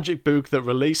discover a magic book that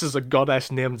releases a goddess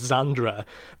named Xandra.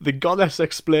 The goddess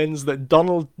explains that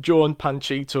Donald, Joe and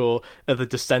Panchito are the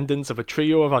descendants of a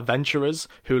trio of adventurers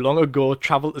who long ago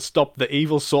travelled to stop the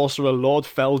evil sorcerer Lord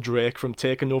Feldrake from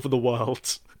taking over the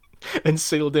world, and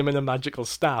sealed him in a magical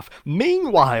staff.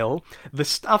 Meanwhile, the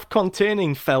staff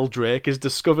containing Feldrake is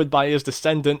discovered by his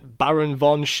descendant Baron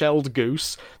von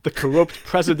Sheldgoose, the corrupt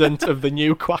president of the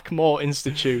New Quackmore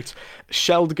Institute.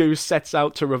 Sheldgoose sets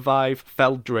out to revive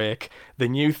Feldrake. The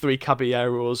new Three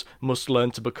Caballeros must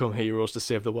learn to become heroes to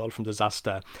save the world from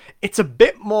disaster. It's a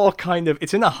bit more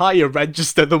it's in a higher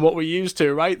register than what we're used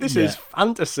to, right? This is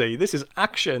fantasy. This is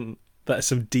action. That is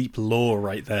some deep lore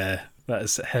right there. That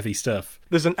is heavy stuff.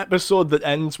 There's an episode that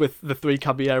ends with the Three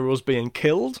Caballeros being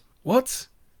killed. What?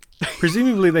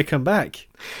 Presumably they come back.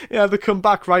 Yeah, they come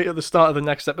back right at the start of the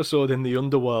next episode in the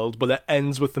underworld, but it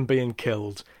ends with them being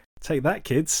killed. Take that,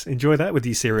 kids. Enjoy that with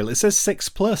your cereal. It says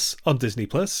 6+ on Disney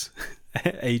Plus.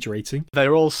 Age rating.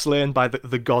 They're all slain by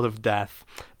the god of death.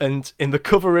 And in the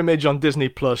cover image on Disney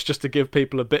Plus, just to give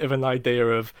people a bit of an idea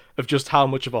of just how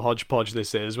much of a hodgepodge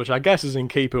this is, which I guess is in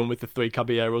keeping with the Three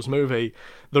Caballeros movie,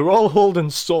 they're all holding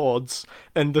swords,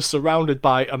 and they're surrounded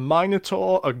by a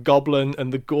minotaur, a goblin,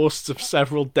 and the ghosts of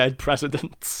several dead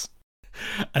presidents.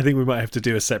 I think we might have to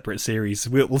do a separate series.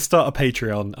 We'll start a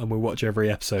Patreon and we'll watch every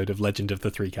episode of Legend of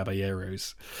the Three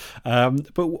Caballeros.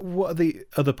 But what are the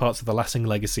other parts of the lasting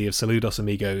legacy of Saludos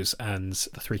Amigos and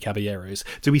the Three Caballeros?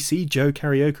 Do we see Joe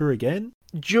Carioca again?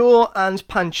 Joe and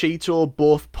Panchito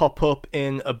both pop up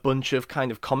in a bunch of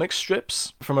kind of comic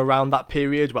strips from around that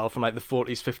period, from like the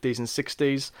 40s, 50s and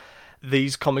 60s.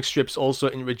 These comic strips also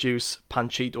introduce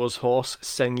Panchito's horse,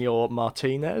 Senor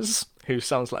Martinez, who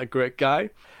sounds like a great guy.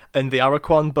 And the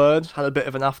Araquan bird had a bit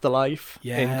of an afterlife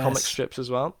in comic strips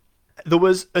as well. There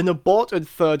was an aborted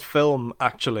third film,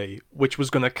 actually, which was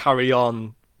going to carry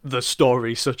on the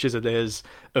story, such as it is,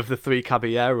 of the Three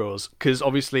Caballeros. Because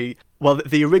obviously,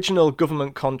 the original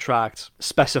government contract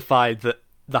specified that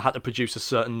they had to produce a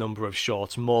certain number of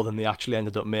shorts, more than they actually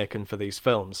ended up making for these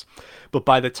films. But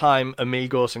by the time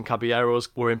Amigos and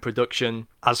Caballeros were in production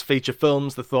as feature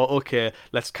films, they thought, okay,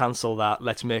 let's cancel that,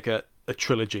 let's make a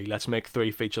trilogy, let's make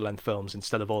 3 feature-length films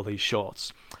instead of all these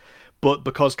shorts. But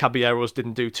because Caballeros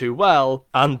didn't do too well,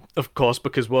 and of course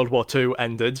because World War II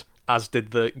ended, as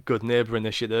did the Good Neighbor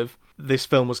Initiative, this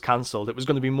film was cancelled. It was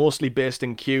going to be mostly based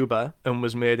in Cuba and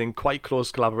was made in quite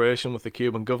close collaboration with the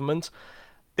Cuban government.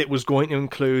 it was going to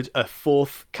include a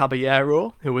fourth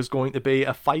Caballero, who was going to be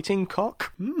a fighting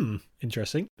cock.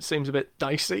 Interesting. Seems a bit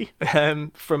dicey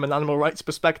from an animal rights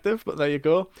perspective, but there you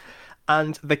go.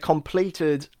 And they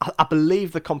completed, I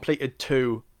believe they completed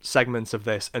 2 segments of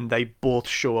this, and they both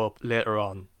show up later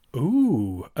on.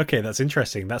 Ooh, okay, that's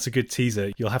interesting. That's a good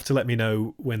teaser. You'll have to let me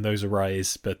know when those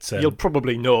arise, but... You'll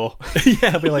probably know.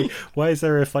 Yeah, I'll be like, why is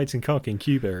there a fighting cock in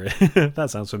Cuba? That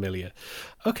sounds familiar.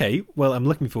 Okay, well, I'm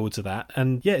looking forward to that.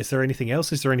 And yeah, is there anything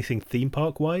else? Is there anything theme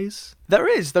park-wise? There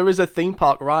is a theme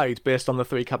park ride based on the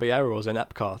 3 Caballeros in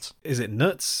Epcot. Is it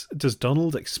nuts? Does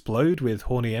Donald explode with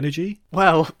horny energy?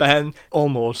 Well, Ben,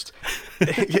 almost.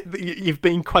 You've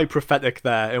been quite prophetic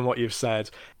there in what you've said.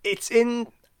 It's in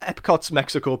Epcot's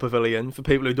Mexico Pavilion. For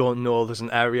people who don't know, there's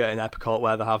an area in Epcot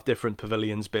where they have different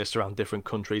pavilions based around different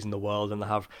countries in the world, and they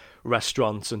have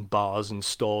restaurants and bars and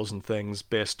stores and things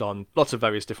based on lots of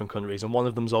various different countries, and one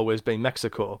of them's always been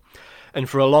Mexico. And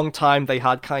for a long time, they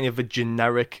had kind of a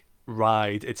generic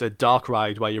ride. It's a dark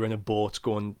ride where you're in a boat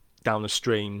going down a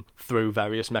stream through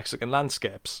various Mexican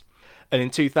landscapes. And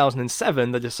in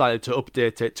 2007, they decided to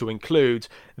update it to include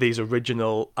these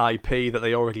original IP that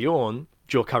they already own,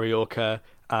 Joe Carioca,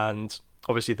 and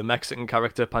obviously the Mexican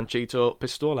character Panchito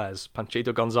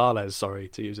Gonzalez,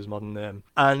 to use his modern name.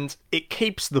 And it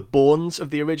keeps the bones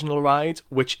of the original ride,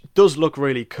 which does look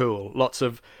really cool. Lots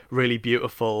of really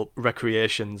beautiful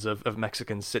recreations of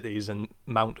Mexican cities and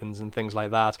mountains and things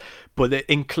like that. But it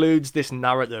includes this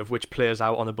narrative which plays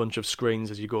out on a bunch of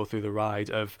screens as you go through the ride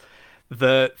of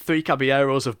the 3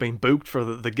 Caballeros have been booked for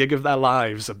the gig of their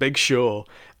lives, a big show,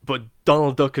 but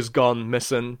Donald Duck has gone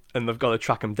missing and they've got to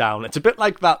track him down. It's a bit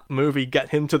like that movie Get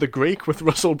Him to the Greek with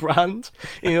Russell Brand.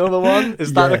 You know the one?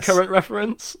 Is that Yes. a current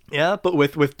reference? Yeah, but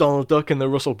with Donald Duck in the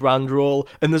Russell Brand role.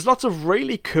 And there's lots of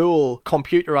really cool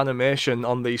computer animation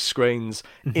on these screens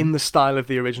in the style of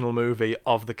the original movie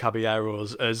of the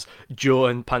Caballeros as Joe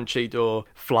and Panchito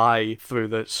fly through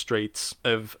the streets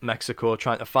of Mexico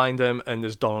trying to find him, and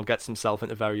as Donald gets himself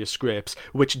into various scrapes,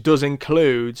 which does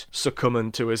include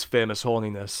succumbing to his famous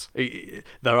horniness.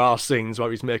 There are scenes where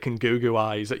he's making goo-goo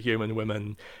eyes at human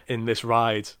women in this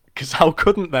ride, because how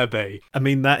couldn't there be? I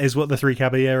mean, that is what the 3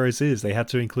 Caballeros is. They had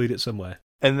to include it somewhere.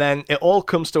 And then it all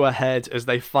comes to a head as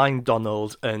they find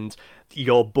Donald, and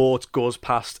your boat goes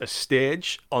past a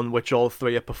stage on which all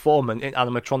 3 are performing in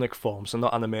animatronic form, so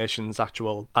not animations,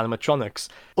 actual animatronics,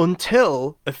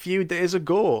 until a few days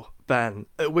ago, Ben,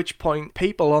 at which point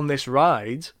people on this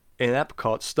ride in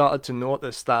Epcot started to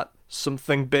notice that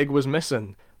something big was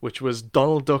missing, which was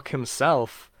Donald Duck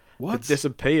himself. What? Had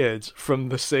disappeared from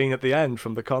the scene at the end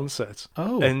from the concert.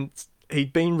 Oh. And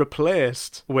he'd been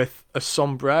replaced with a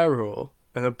sombrero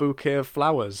and a bouquet of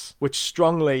flowers, which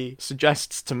strongly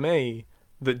suggests to me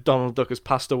that Donald Duck has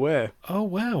passed away. Oh,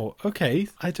 wow. Okay.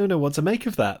 I don't know what to make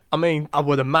of that. I mean, I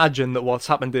would imagine that what's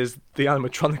happened is the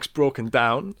animatronic's broken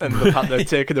down and they've had to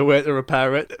take it away to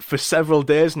repair it. For several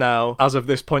days now, as of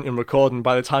this point in recording,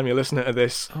 by the time you're listening to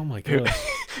this, Oh, my God.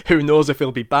 who knows if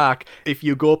he'll be back. If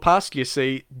you go past, you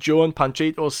see Joe and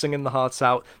Panchito singing the hearts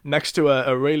out next to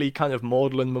a really kind of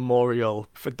maudlin memorial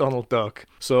for Donald Duck.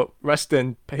 So rest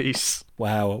in peace.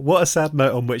 Wow, what a sad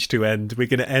note on which to end. We're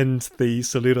going to end the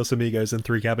Saludos Amigos and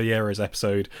 3 Caballeros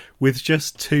episode with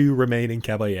just 2 remaining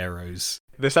Caballeros.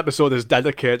 This episode is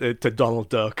dedicated to Donald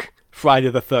Duck,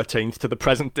 Friday the 13th to the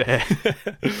present day.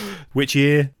 Which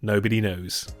year? Nobody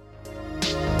knows.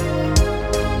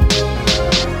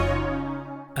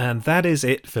 And that is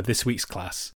it for this week's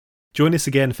class. Join us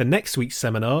again for next week's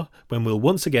seminar, when we'll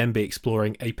once again be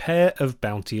exploring a pair of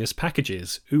bounteous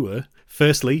packages.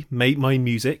 Firstly, Make Mine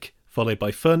Music, followed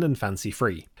by Fun and Fancy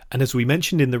Free. And as we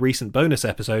mentioned in the recent bonus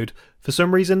episode, for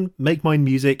some reason, Make Mine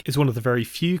Music is one of the very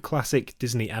few classic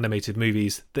Disney animated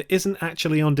movies that isn't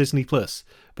actually on Disney+,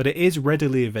 but it is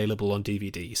readily available on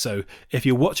DVD, so if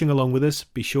you're watching along with us,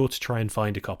 be sure to try and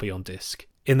find a copy on disc.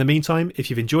 In the meantime, if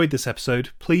you've enjoyed this episode,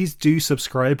 please do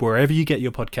subscribe wherever you get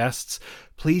your podcasts.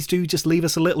 Please do just leave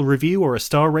us a little review or a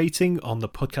star rating on the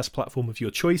podcast platform of your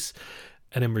choice.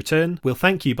 And in return, we'll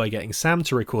thank you by getting Sam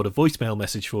to record a voicemail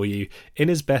message for you in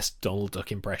his best Donald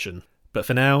Duck impression. But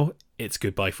for now, it's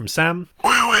goodbye from Sam.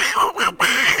 Oh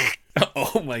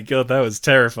my god, that was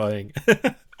terrifying.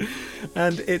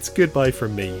 And it's goodbye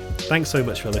from me. Thanks so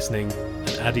much for listening,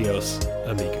 and adios,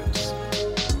 amigos.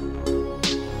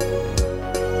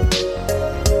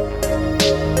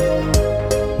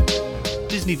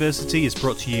 Disneyversity is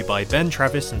brought to you by Ben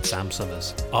Travis and Sam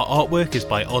Summers. Our artwork is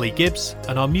by Ollie Gibbs,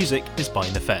 and our music is by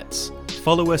Nefets.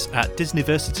 Follow us at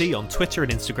Disneyversity on Twitter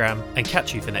and Instagram, and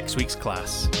catch you for next week's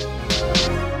class.